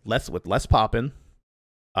going with less popping.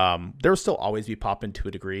 There will still always be popping to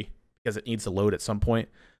a degree because it needs to load at some point.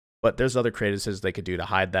 But there's other creative decisions they could do to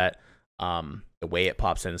hide that, the way it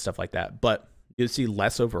pops in and stuff like that. But you'll see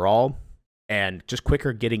less overall and just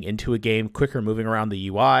quicker getting into a game, quicker moving around the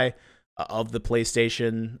UI of the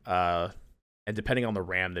PlayStation. And depending on the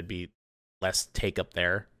RAM, there'd be less take up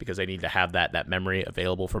there because they need to have that memory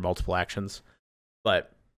available for multiple actions.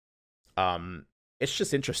 But it's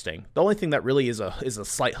just interesting. The only thing that really is a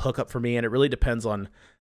slight hookup for me, and it really depends on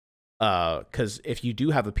because if you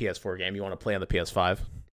do have a PS4 game you want to play on the PS5,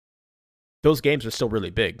 those games are still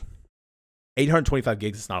really big. 825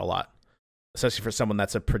 gigs is not a lot, especially for someone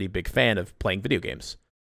that's a pretty big fan of playing video games.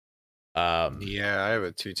 Yeah, I have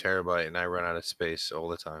a 2 terabyte and I run out of space all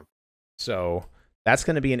the time. So that's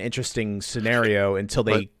going to be an interesting scenario until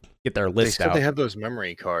they get their They list said out. they have those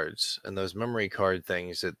memory cards, and those memory card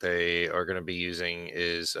things that they are going to be using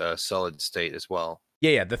is solid state as well.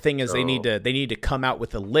 Yeah. The thing is, they need So to come out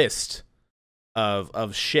with a list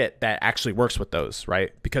of shit that actually works with those,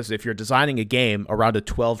 right? Because if you're designing a game around a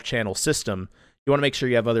 12-channel system, you want to make sure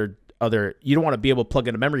you have other. You don't want to be able to plug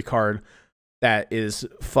in a memory card that is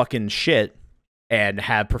fucking shit and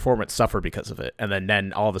have performance suffer because of it, and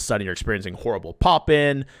then all of a sudden you're experiencing horrible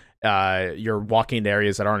pop-in. You're walking into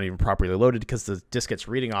areas that aren't even properly loaded because the disk it's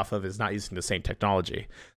reading off of is not using the same technology.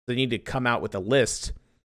 So they need to come out with a list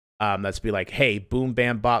that's be like, hey, boom,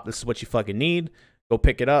 bam, bop, this is what you fucking need. Go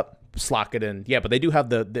pick it up, slock it in. Yeah, but they do have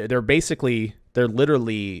they're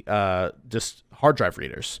literally just hard drive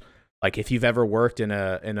readers. Like if you've ever worked in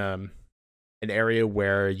an area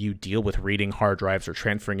where you deal with reading hard drives or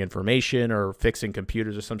transferring information or fixing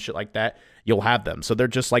computers or some shit like that, you'll have them. So they're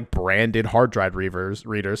just like branded hard drive readers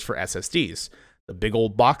for SSDs. The big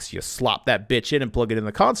old box, you slop that bitch in and plug it in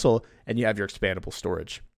the console, and you have your expandable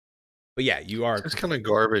storage. But yeah, you are. it's kind of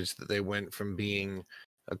garbage that they went from being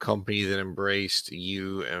a company that embraced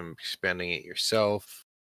you and expanding it yourself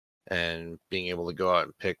and being able to go out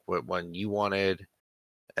and pick what one you wanted.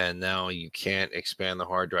 And now you can't expand the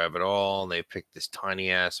hard drive at all. And they picked this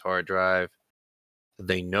tiny ass hard drive that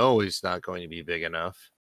they know is not going to be big enough.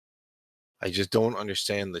 I just don't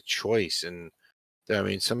understand the choice. And I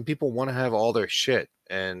mean, some people want to have all their shit.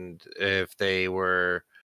 And if they were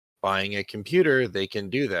buying a computer, they can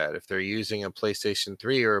do that. If they're using a PlayStation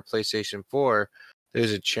 3 or a PlayStation 4,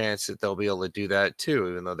 there's a chance that they'll be able to do that too,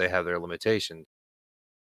 even though they have their limitations.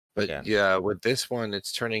 But yeah, with this one,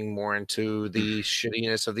 it's turning more into the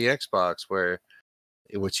shittiness of the Xbox, where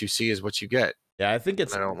what you see is what you get. Yeah, I think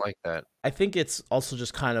I don't like that. I think it's also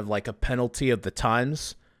just kind of like a penalty of the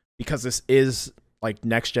times, because this is like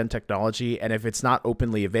next gen technology, and if it's not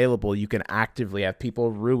openly available, you can actively have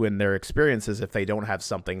people ruin their experiences if they don't have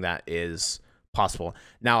something that is possible.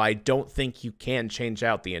 Now, I don't think you can change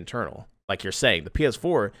out the internal. Like you're saying, the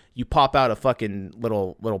PS4, you pop out a fucking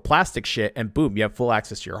little plastic shit, and boom, you have full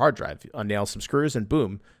access to your hard drive. Unnail some screws, and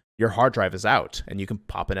boom, your hard drive is out, and you can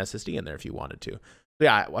pop an SSD in there if you wanted to. But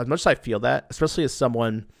yeah, as much as I feel that, especially as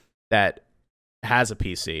someone that has a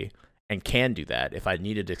PC and can do that, if I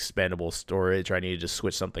needed expandable storage or I needed to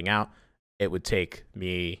switch something out, it would take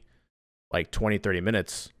me like 20, 30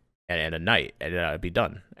 minutes and a night, and I'd be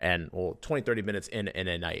done. And well, 20, 30 minutes in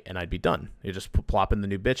a night, and I'd be done. You just plop in the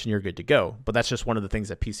new bitch, and you're good to go. But that's just one of the things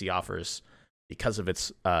that PC offers because of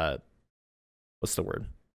its what's the word?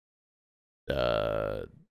 I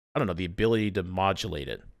don't know, the ability to modulate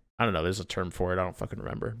it. I don't know. There's a term for it. I don't fucking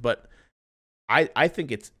remember. But I think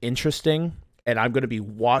it's interesting, and I'm going to be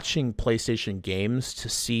watching PlayStation games to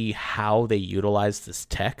see how they utilize this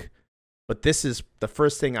tech. But this is the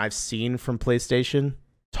first thing I've seen from PlayStation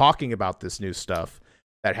talking about this new stuff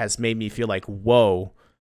that has made me feel like, whoa,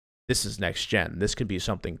 this is next gen. This could be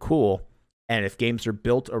something cool. And if games are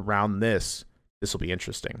built around this, this will be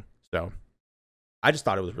interesting. So I just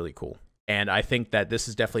thought it was really cool. And I think that this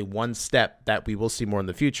is definitely one step that we will see more in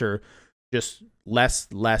the future. Just less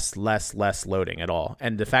loading at all.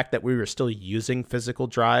 And the fact that we were still using physical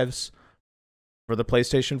drives for the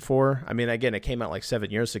PlayStation 4, I mean, again, it came out like 7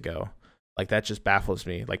 years ago. Like, that just baffles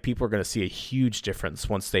me. Like, people are going to see a huge difference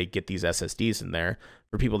once they get these SSDs in there.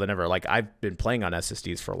 For people that never, like, I've been playing on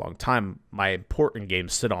SSDs for a long time. My important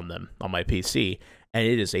games sit on them on my PC, and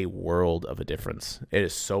it is a world of a difference. It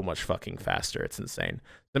is so much fucking faster. It's insane.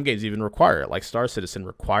 Some games even require it. Like, Star Citizen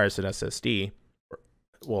requires an SSD.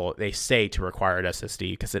 Well, they say to require an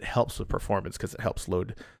SSD because it helps with performance, because it helps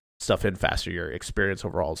load stuff in faster. Your experience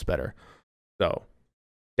overall is better. So,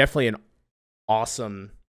 definitely an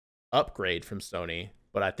awesome upgrade from Sony,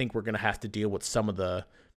 but I think we're going to have to deal with some of the,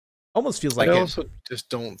 almost feels like I also just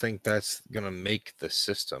don't think that's going to make the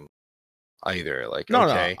system either. Like, no,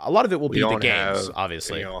 okay, a lot of it will be the games, have,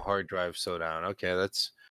 obviously. You know, a hard drive so down. Okay,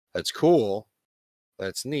 that's cool.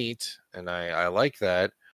 That's neat, and I like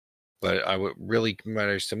that. But what really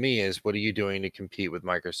matters to me is, what are you doing to compete with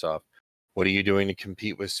Microsoft? What are you doing to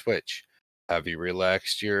compete with Switch? Have you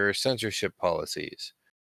relaxed your censorship policies?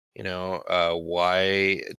 You know,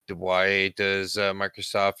 why does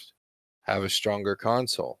Microsoft have a stronger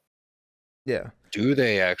console? Yeah. Do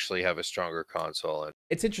they actually have a stronger console? And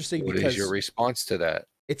it's interesting what because is your response to that?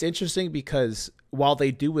 It's interesting because while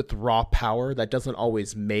they do with raw power, that doesn't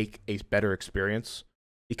always make a better experience.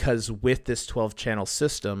 Because with this 12-channel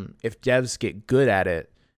system, if devs get good at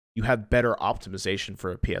it, you have better optimization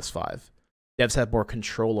for a PS5. Devs have more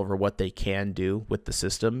control over what they can do with the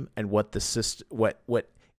system and what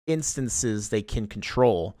instances they can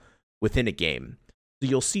control within a game. So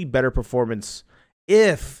you'll see better performance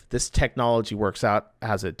if this technology works out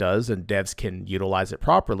as it does and devs can utilize it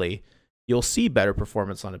properly, you'll see better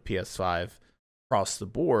performance on a PS5 across the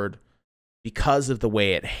board because of the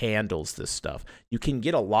way it handles this stuff. You can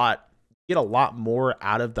get a lot more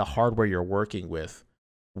out of the hardware you're working with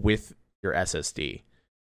your SSD,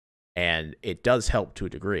 and it does help to a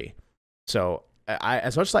degree. So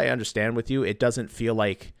as much as I understand with you, it doesn't feel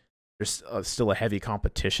like there's still a heavy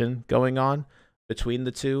competition going on between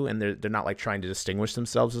the two, and they're not like trying to distinguish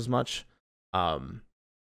themselves as much. I'm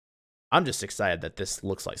just excited that this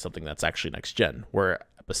looks like something that's actually next gen. Where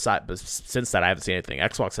since that, I haven't seen anything.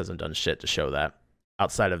 Xbox hasn't done shit to show that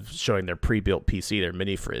outside of showing their pre-built PC, their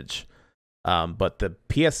mini fridge. But the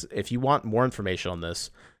if you want more information on this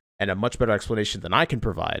and a much better explanation than I can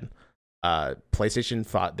provide, PlayStation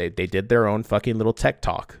thought they did their own fucking little tech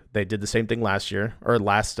talk. They did the same thing last year or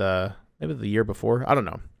maybe the year before. I don't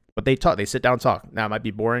know. But they sit down and talk. Now it might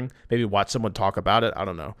be boring. Maybe watch someone talk about it. I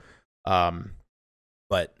don't know.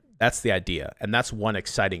 But that's the idea. And that's one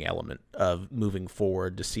exciting element of moving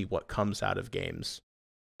forward to see what comes out of games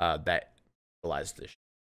that utilize this.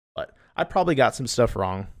 But I probably got some stuff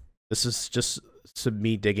wrong. This is just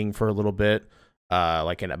me digging for a little bit,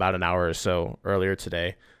 like in about an hour or so earlier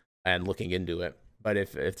today and looking into it. But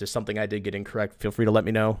if there's something I did get incorrect, feel free to let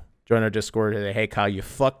me know. Join our Discord. Hey, Kyle, you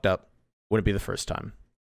fucked up. Wouldn't be the first time.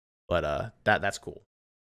 But that's cool.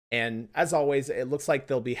 And as always, it looks like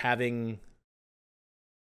they'll be having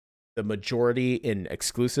the majority in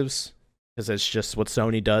exclusives because it's just what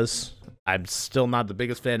Sony does. I'm still not the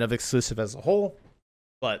biggest fan of exclusive as a whole,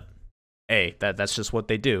 but hey, that's just what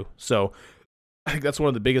they do. So I think that's one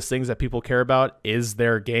of the biggest things that people care about is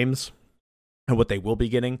their games and what they will be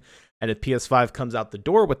getting. And if PS5 comes out the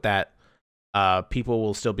door with that, people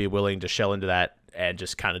will still be willing to shell into that and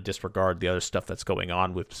just kind of disregard the other stuff that's going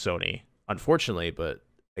on with Sony, unfortunately. But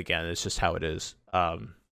again, it's just how it is. But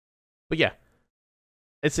yeah,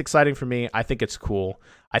 it's exciting for me. I think it's cool.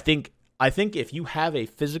 I think if you have a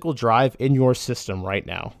physical drive in your system right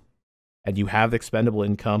now and you have expendable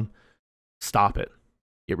income, stop it.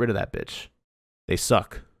 Get rid of that bitch. They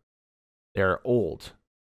suck. They're old.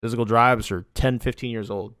 Physical drives are 10, 15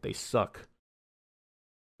 years old. They suck.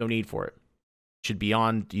 No need for it.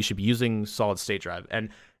 You should be using solid state drive. And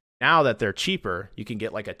now that they're cheaper, you can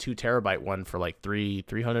get like a 2 terabyte one for like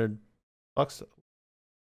 $300. I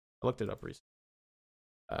looked it up recently.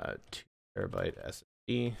 2 terabyte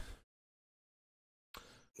SSD.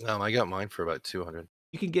 I got mine for about 200.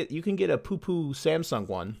 You can get a poo-poo Samsung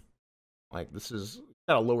one. Like this is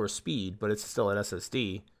got a lower speed, but it's still an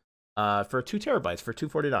SSD. For 2 terabytes for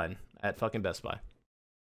 $249 at fucking Best Buy.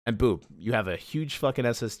 And boom, you have a huge fucking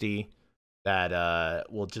SSD that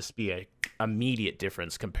will just be a immediate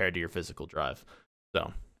difference compared to your physical drive.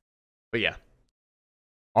 So, but yeah.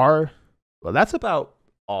 That's about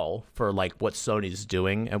all for like what Sony's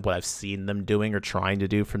doing and what I've seen them doing or trying to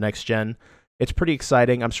do for next gen. It's pretty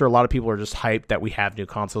exciting. I'm sure a lot of people are just hyped that we have new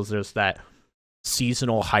consoles. There's that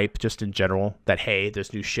seasonal hype just in general that, hey,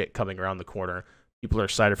 there's new shit coming around the corner. People are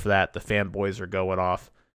excited for that. The fanboys are going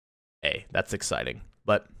off. Hey, that's exciting.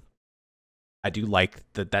 But I do like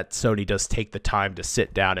that Sony does take the time to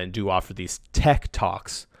sit down and do offer these tech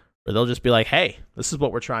talks where they'll just be like, hey, this is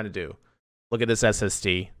what we're trying to do. Look at this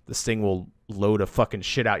SSD. This thing will load a fucking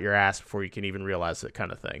shit out your ass before you can even realize it,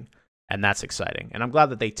 kind of thing. And that's exciting. And I'm glad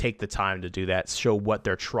that they take the time to do that, show what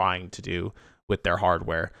they're trying to do with their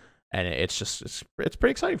hardware. And it's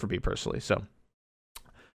pretty exciting for me personally. So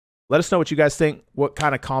let us know what you guys think. What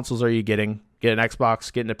kind of consoles are you getting? Get an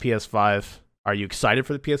Xbox, getting a PS5. Are you excited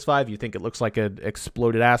for the PS5? You think it looks like an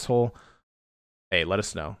exploded asshole? Hey, let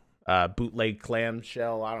us know. Bootleg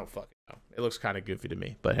clamshell, I don't fucking know. It looks kind of goofy to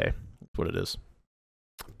me, but hey, that's what it is.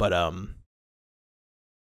 But I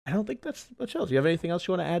don't think that's much else. Do you have anything else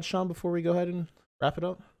you want to add, Shawn, before we go ahead and wrap it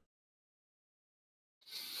up?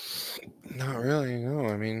 Not really, no.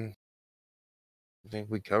 I mean, I think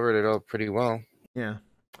we covered it all pretty well. Yeah.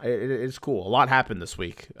 It's cool. A lot happened this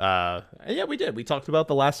week. And yeah, we did. We talked about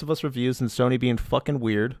The Last of Us reviews and Sony being fucking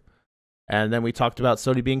weird. And then we talked about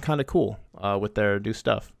Sony being kind of cool with their new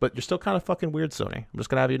stuff. But you're still kind of fucking weird, Sony. I'm just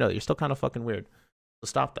going to have you know that you're still kind of fucking weird. So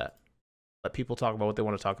stop that. Let people talk about what they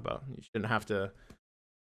want to talk about. You shouldn't have to...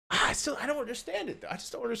 I don't understand it. I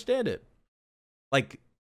just don't understand it. Like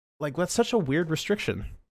that's such a weird restriction.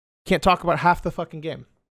 Can't talk about half the fucking game.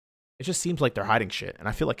 It just seems like they're hiding shit, and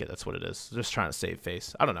I feel like that's what it is. They're just trying to save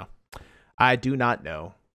face. I don't know. I do not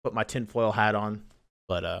know. Put my tinfoil hat on,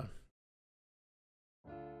 but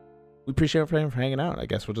we appreciate everyone for hanging out. I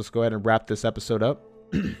guess we'll just go ahead and wrap this episode up.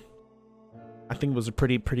 I think it was a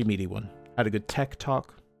pretty meaty one. Had a good tech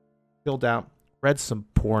talk, chilled out, read some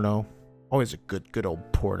porno, Always a good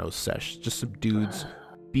old porno sesh. Just some dudes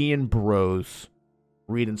being bros,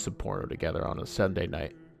 reading some porno together on a Sunday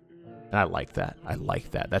night. And I like that. I like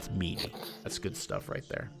that. That's meaty. That's good stuff right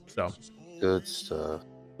there. So Good stuff.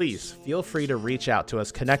 please feel free to reach out to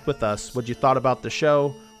us. Connect with us. What you thought about the show?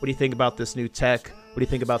 What do you think about this new tech? What do you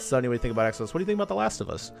think about Sony? What do you think about Xbox? What do you think about The Last of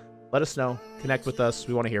Us? Let us know. Connect with us.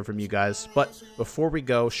 We want to hear from you guys. But before we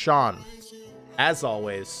go, Shawn, as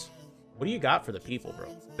always, what do you got for the people, bro?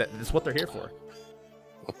 That's what they're here for.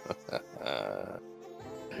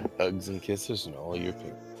 Hugs and kisses and all your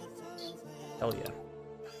pictures. Hell yeah.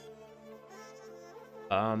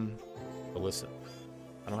 But listen,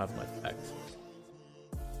 I don't have my effect.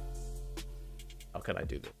 How can I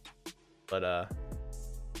do this? But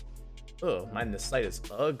oh, man, this site is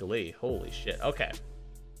ugly. Holy shit. Okay.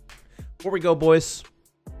 Before we go, boys,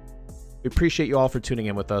 we appreciate you all for tuning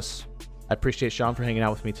in with us. I appreciate Shawn for hanging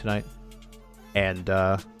out with me tonight. And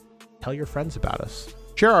tell your friends about us.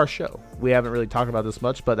 Share our show. We haven't really talked about this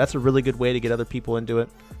much, but that's a really good way to get other people into it.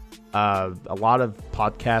 A lot of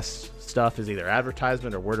podcast stuff is either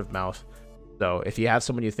advertisement or word of mouth. So if you have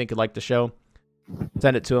someone you think would like the show,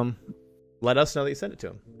 send it to them. Let us know that you sent it to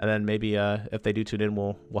them, and then maybe if they do tune in,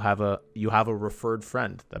 we'll have you have a referred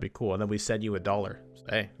friend. That'd be cool. And then we send you $1. So,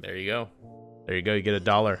 hey, there you go. There you go. You get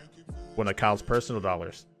 $1. One of Kyle's personal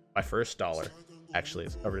dollars. My first $1. Actually,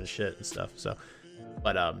 it's covered in shit and stuff. So,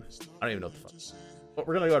 but I don't even know what the fuck. But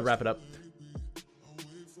we're gonna go ahead and wrap it up.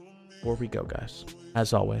 Before we go, guys,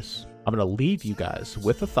 as always, I'm gonna leave you guys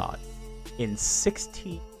with a thought. In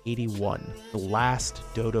 1681, the last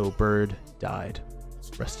dodo bird died.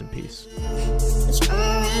 Rest in peace. It's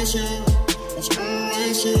always you. It's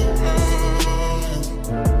always you.